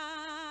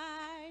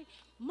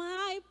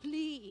 My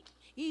plea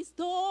is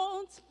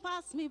don't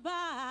pass me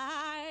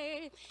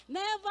by.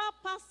 Never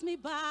pass me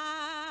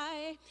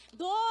by.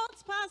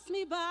 Don't pass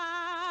me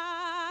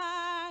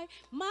by.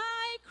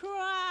 My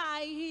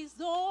cry is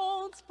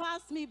don't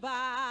pass me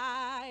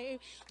by.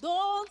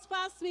 Don't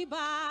pass me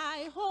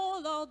by.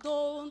 Oh Lord,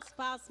 don't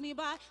pass me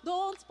by.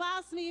 Don't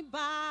pass me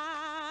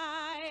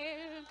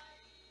by.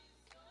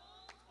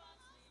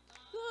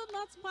 Do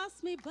not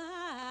pass me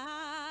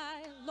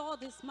by.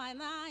 Lord, is my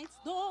night.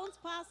 Don't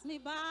pass me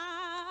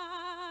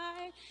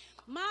by.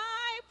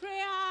 My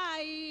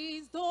prayer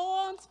is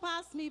don't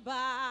pass me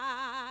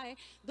by.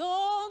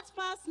 Don't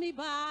pass me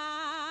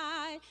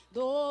by.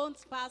 Don't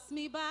pass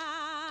me by.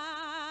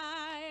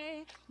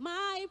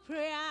 My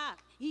prayer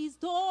is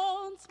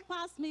don't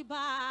pass me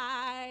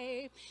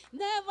by.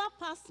 Never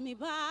pass me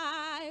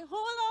by.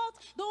 Oh Lord,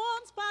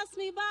 don't pass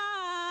me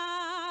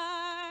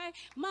by.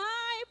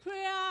 My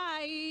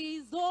prayer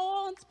is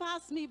don't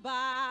pass me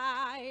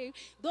by.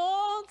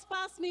 Don't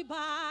pass me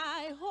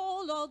by.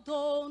 Oh Lord,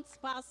 don't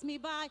pass me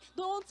by.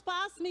 Don't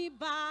pass me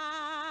by.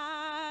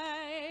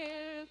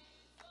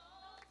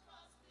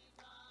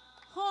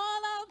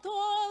 Oh Lord,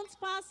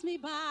 don't pass me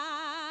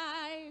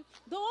by.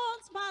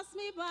 Don't pass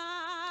me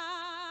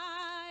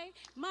by.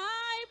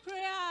 My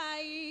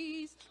prayer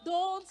is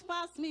don't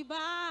pass me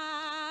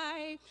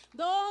by.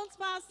 Don't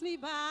pass me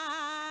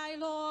by.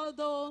 Lord,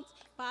 don't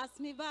pass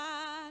me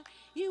by.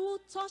 You will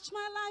touch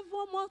my life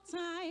one more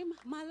time.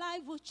 My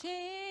life will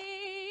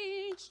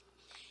change.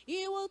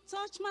 He will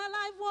touch my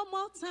life one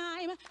more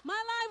time. My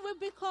life will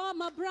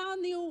become a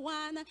brand new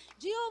one.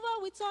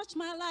 Jehovah will touch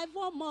my life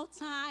one more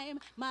time.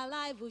 My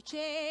life will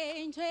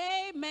change.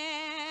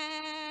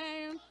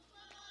 Amen.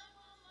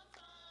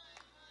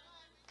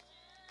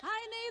 I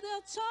need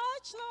a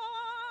touch,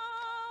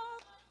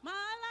 Lord. My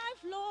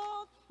life,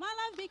 Lord. My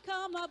life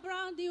become a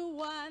brand new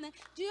one.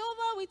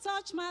 Jehovah will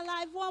touch my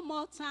life one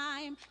more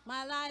time.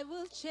 My life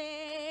will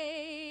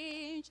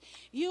change.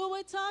 You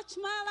will touch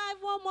my life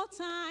one more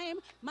time.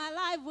 My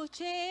life will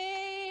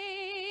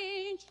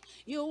change.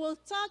 You will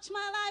touch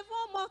my life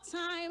one more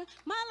time.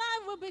 My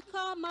life will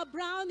become a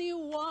brand new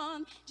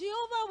one.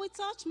 Jehovah will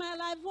touch my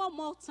life one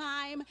more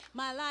time.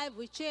 My life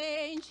will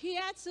change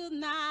here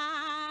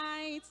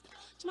tonight.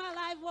 Touch my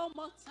life one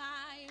more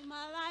time.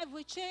 My life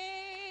will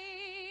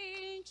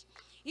change.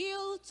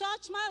 He'll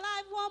touch my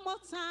life one more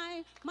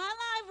time. My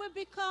life will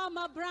become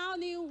a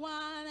brand new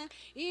one.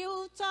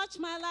 He'll touch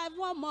my life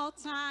one more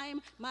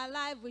time. My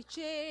life will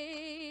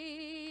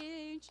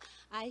change.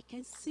 I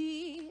can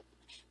see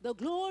the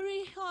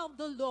glory of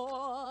the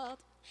Lord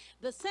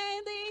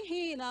descending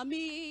in our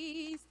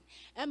midst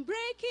and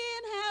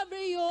breaking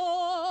every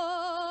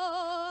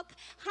yoke.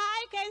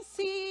 I can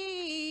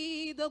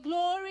see the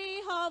glory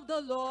of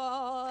the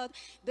Lord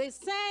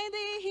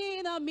descending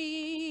in our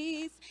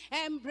midst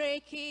and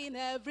breaking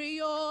every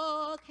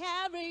yoke,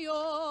 every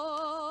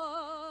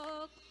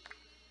yoke.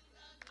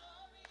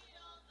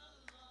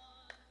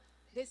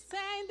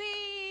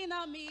 Descending in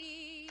our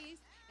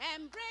midst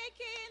and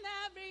breaking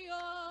every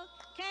yoke.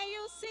 Can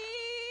you see?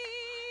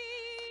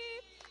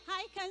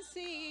 I can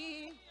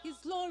see His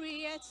glory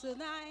here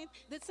tonight,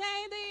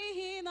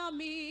 descending in our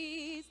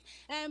midst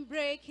and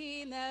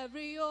breaking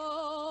every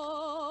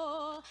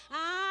yoke.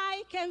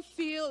 I can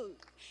feel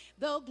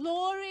the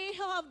glory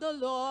of the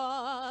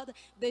Lord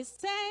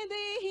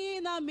descending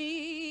in our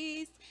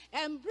midst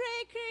and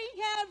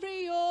breaking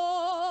every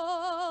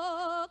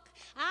yoke.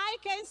 I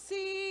can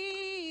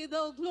see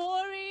the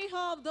glory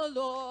of the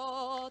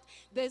Lord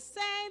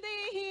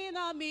descending in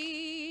our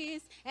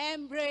midst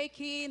and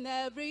breaking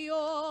every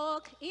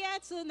yoke here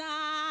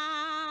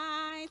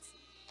tonight.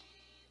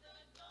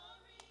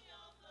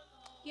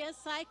 Yes,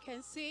 I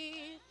can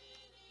see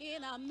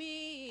in our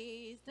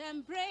midst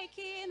and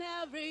breaking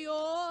every yoke.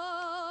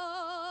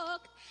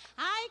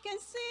 I can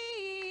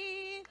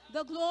see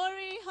the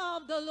glory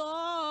of the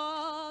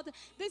Lord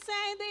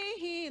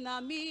descending in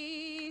our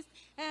midst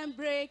and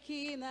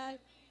breaking every yoke.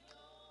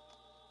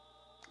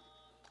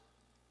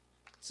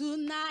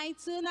 Tonight,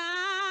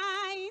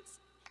 tonight,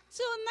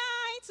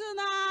 tonight,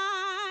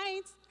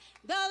 tonight,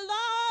 the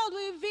Lord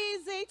will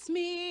visit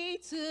me.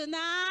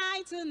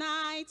 Tonight,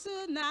 tonight,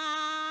 tonight,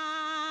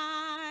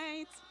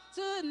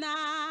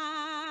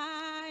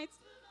 tonight.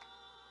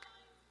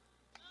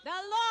 The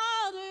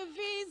Lord will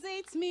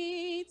visit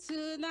me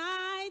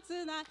tonight,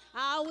 tonight.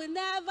 I will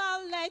never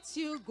let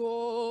you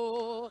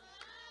go.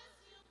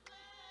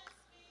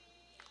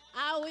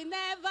 I will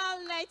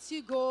never let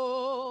you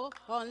go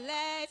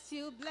unless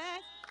you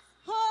bless.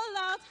 Oh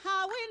Lord,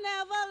 I will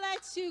never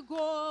let you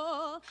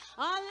go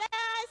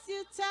unless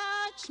you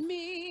touch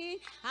me.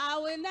 I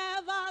will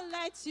never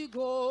let you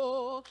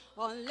go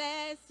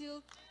unless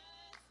you.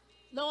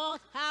 Lord,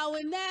 I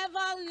will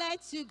never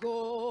let you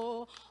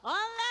go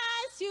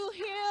unless you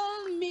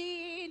heal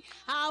me.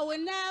 I will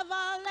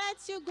never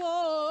let you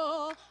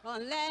go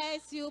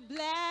unless you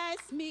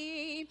bless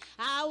me.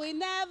 I will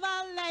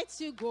never let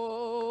you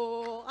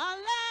go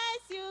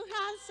unless you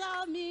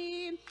answer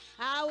me.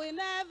 I will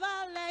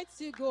never let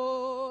you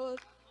go.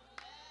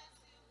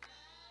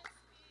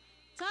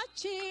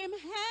 Touch him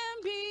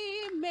and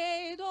be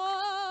made whole.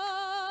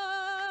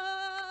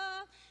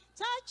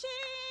 Touch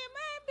him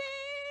and be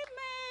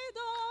made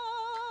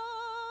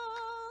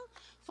whole.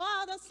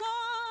 For the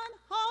Son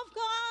of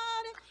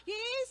God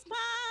is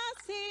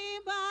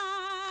passing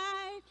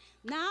by.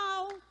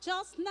 Now,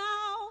 just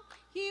now,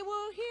 he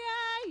will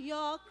hear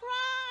your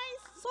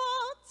cries. So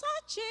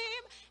touch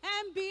him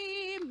and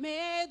be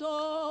made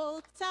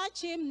whole.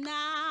 Touch him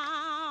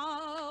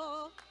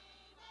now.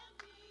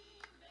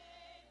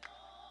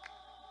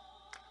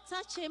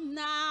 Touch him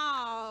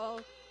now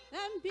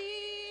and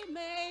be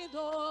made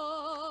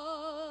whole.